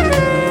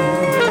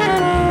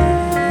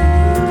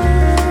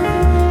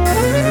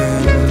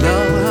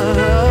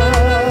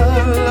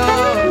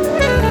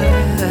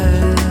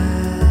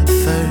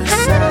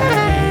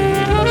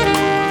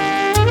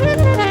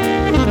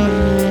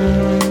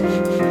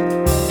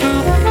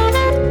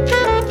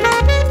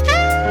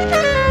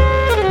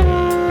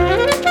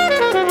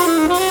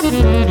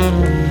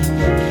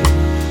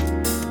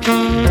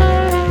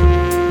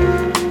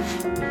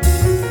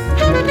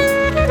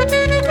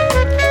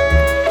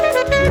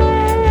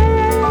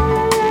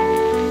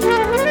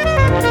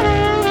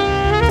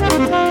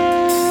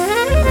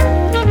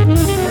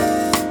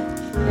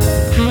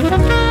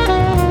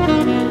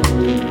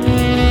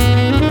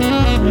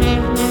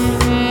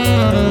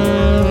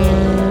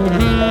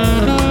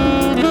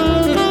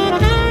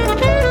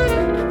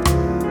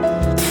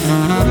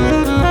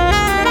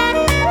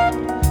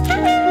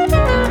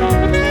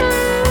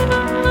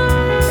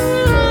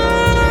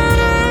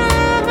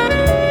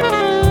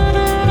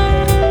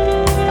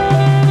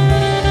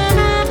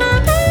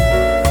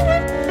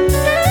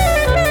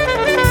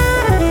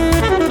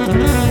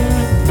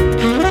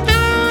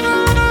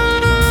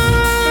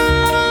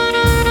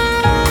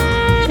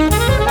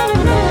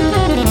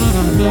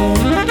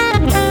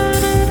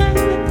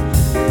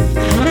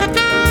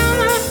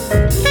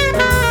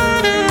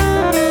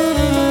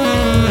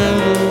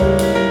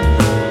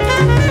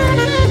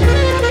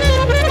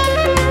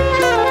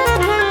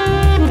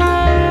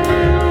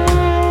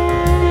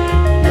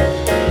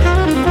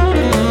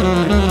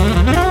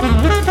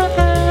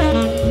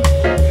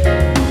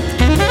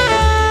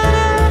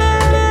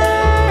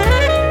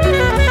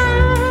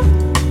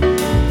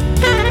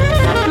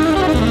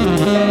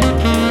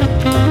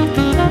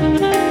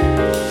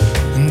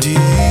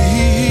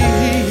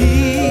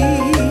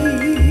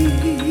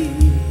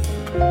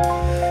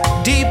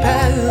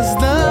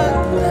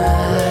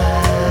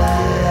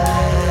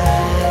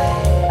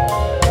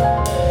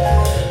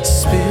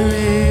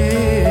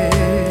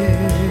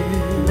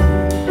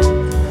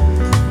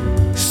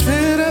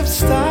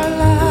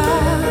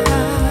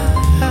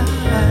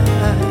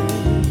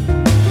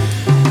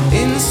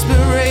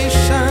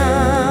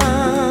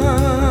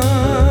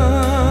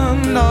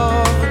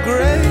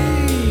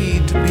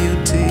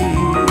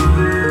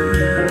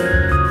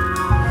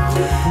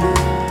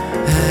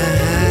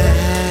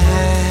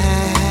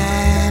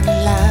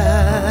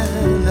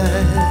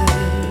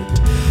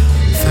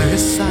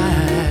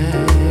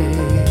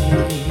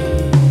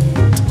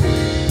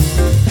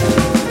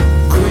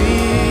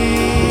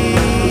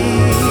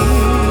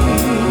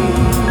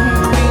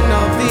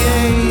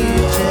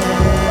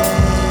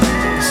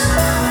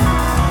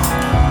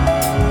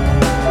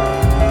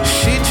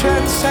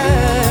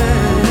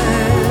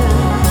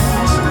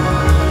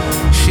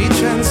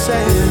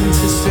 transcends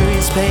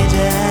history's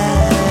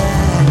pages.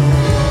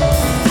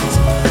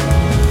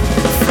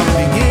 From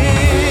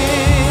beginning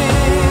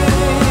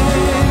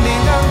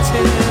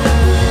until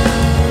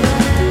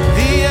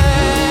the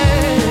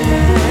end.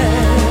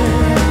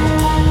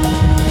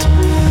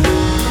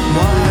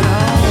 What a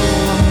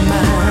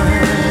woman,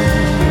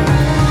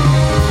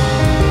 what a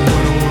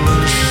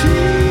woman she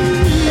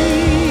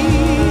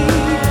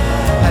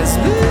has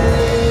been.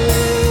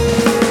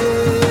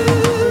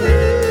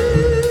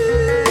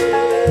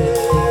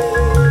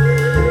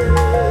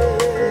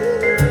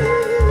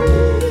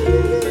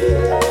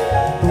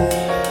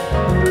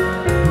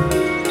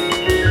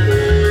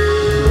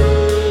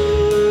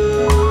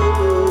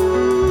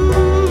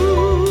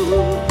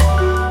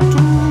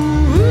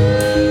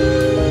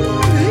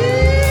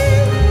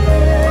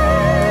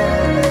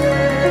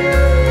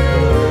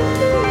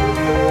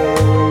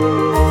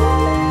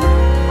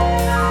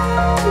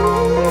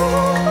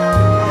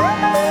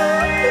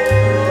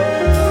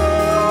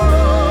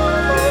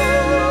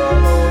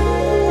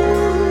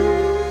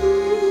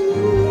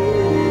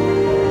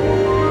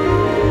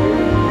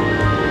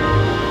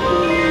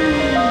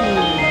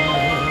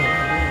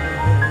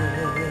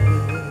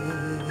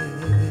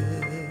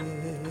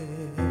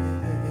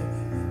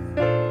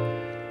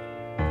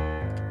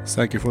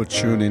 Thank you for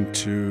tuning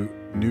to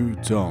New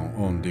Dawn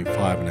on the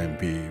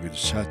 59B with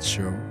Chat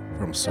Show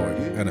from Soil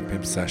and the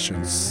Pimp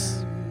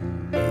Sessions.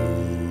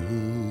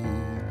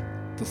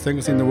 The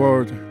things in the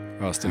world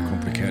are still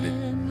complicated,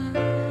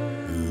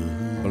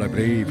 but I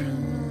believe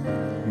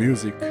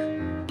music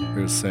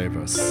will save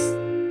us.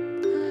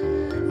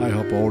 I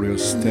hope all you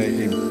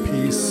stay in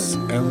peace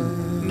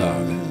and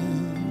love.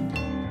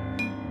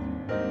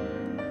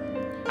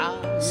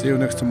 See you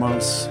next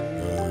month,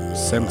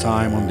 same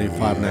time on the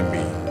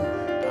 59B.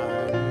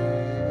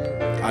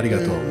 ありが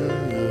と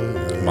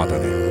う。また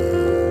ね。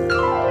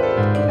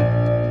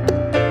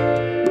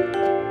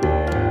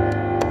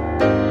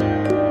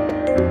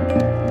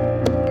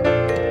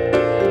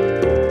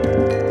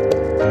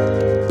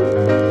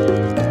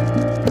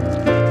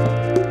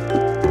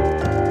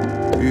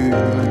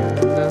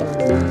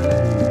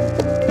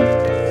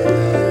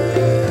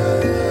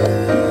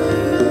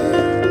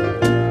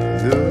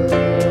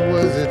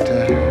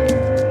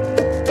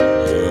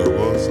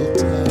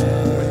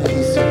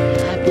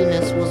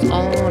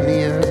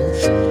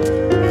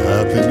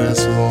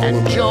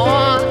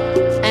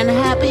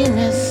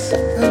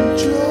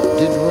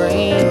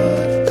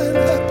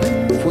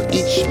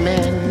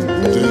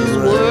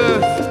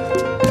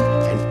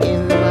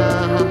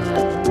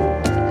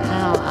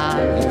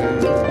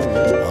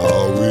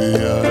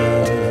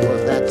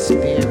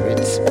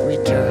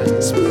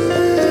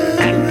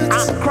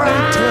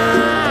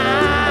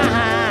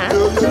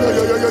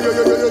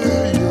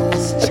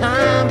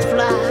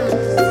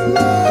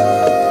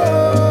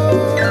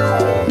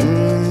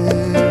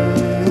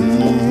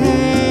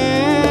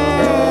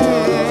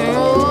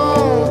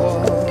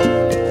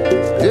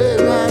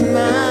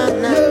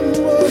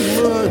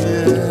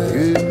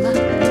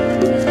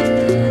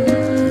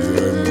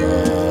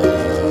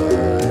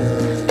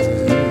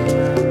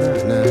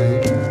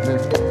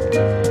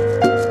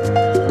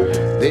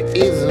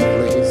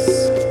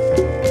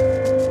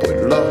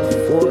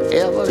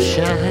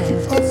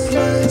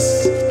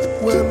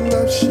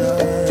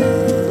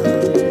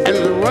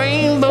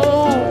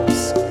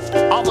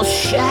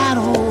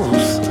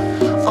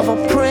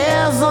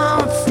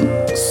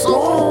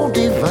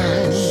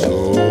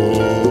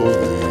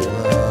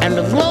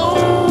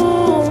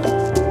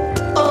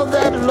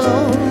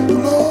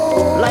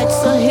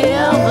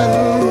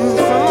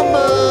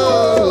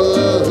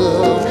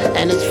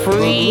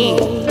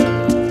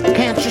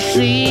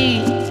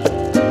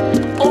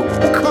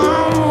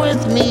Come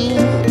with me.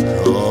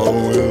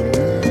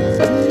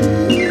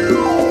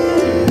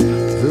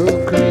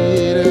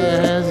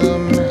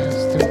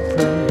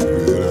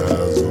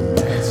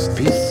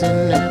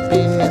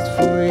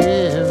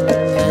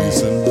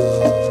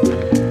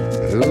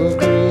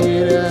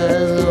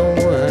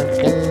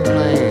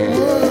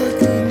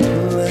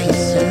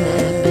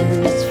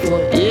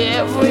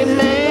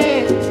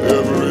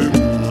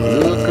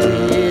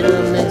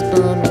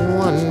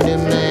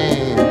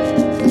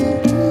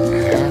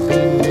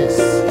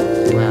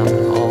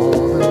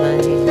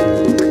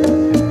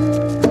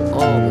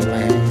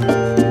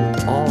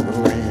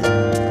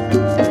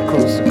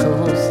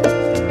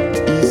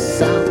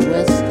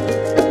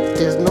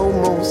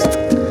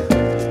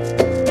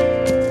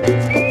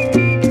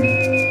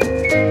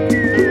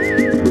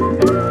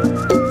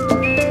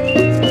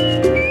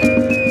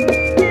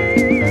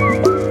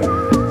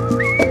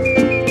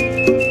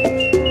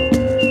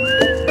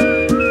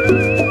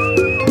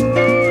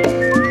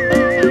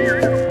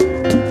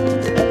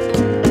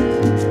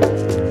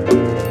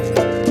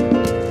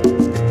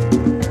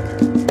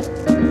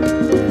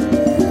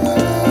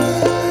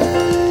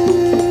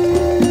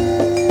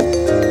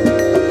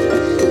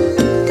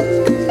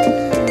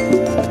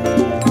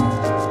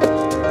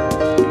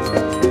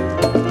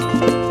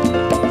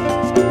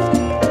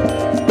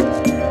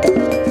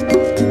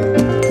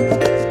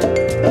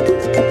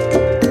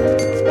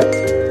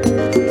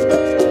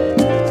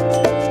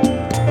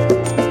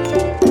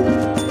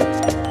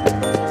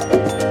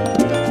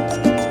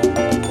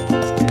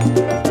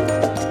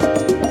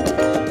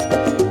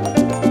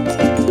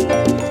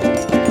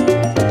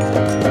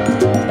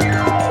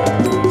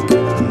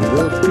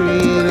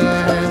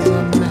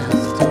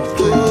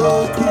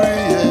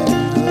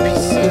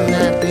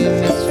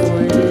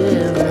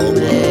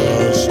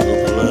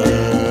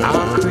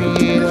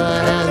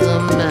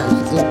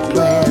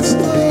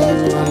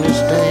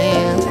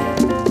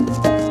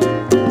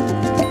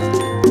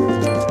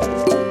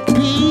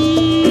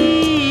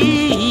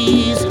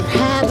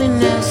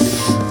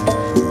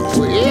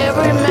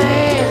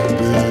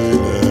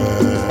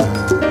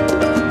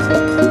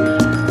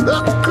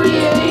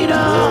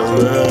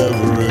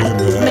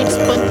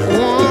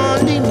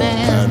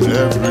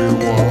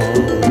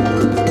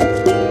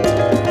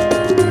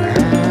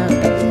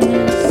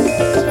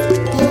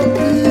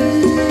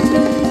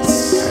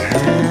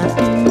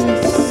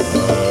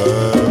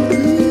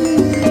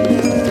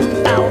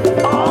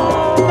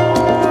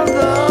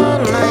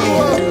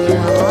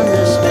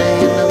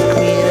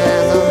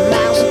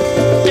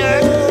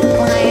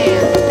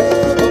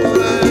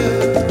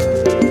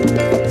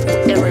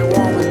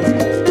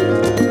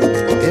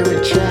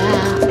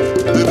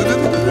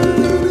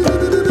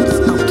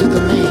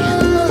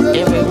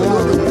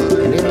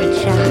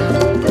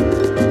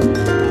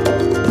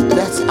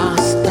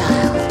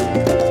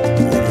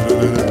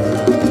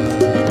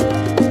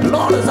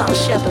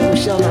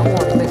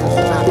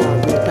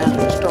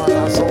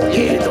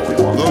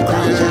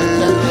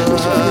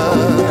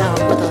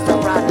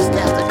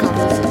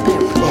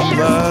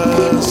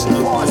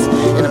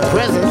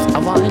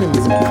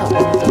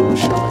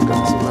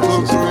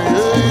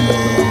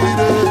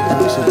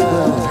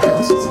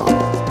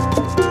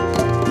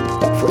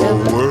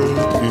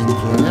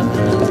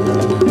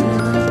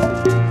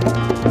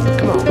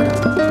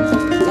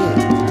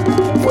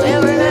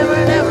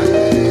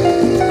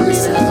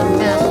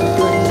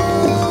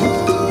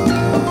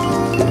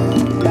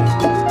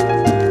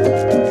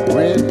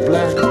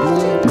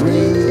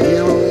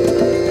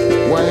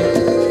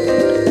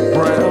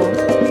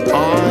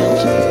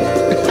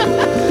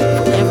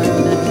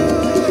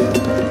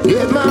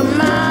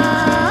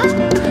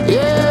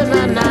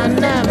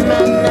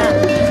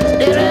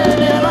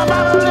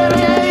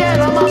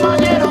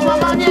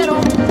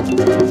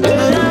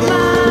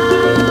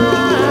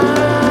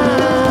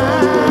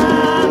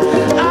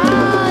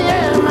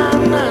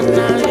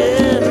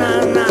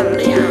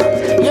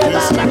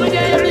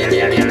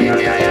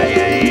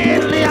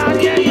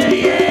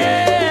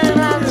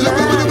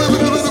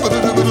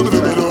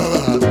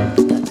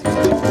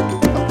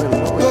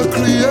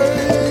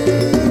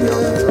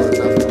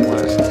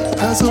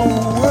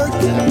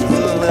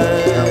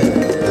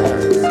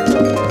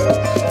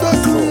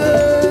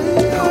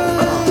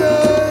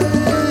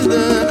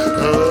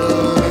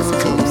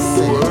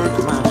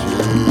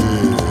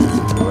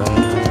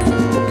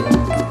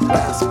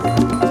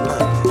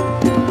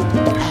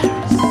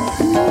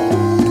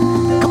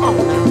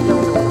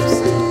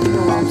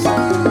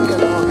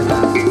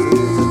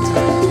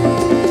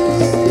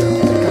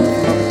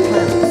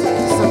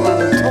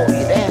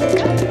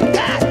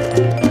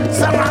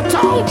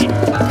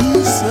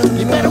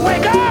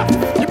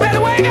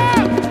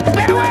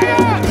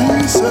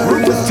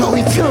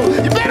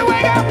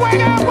 Peace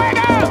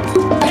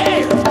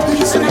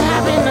and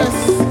happiness.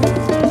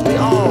 We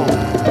all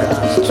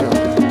God's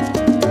children.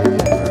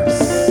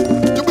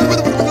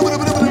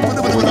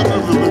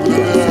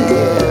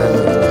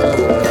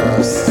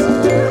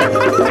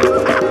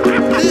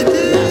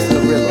 That's the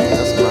rhythm.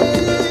 That's my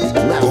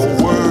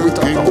master. We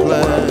talk the whole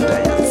world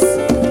dance.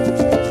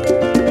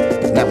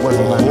 That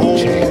wasn't my new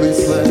chance.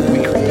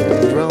 We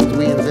created the drums.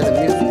 We invented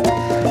music.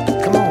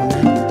 Come on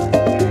now.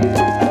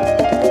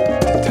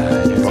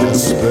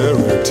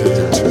 Prosperity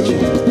too.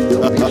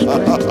 Don't be strange.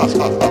 Created got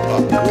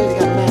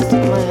a master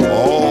plan.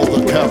 All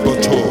the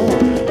capital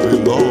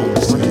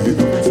belongs to you.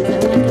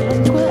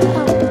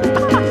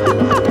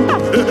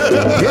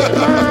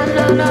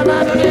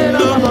 Get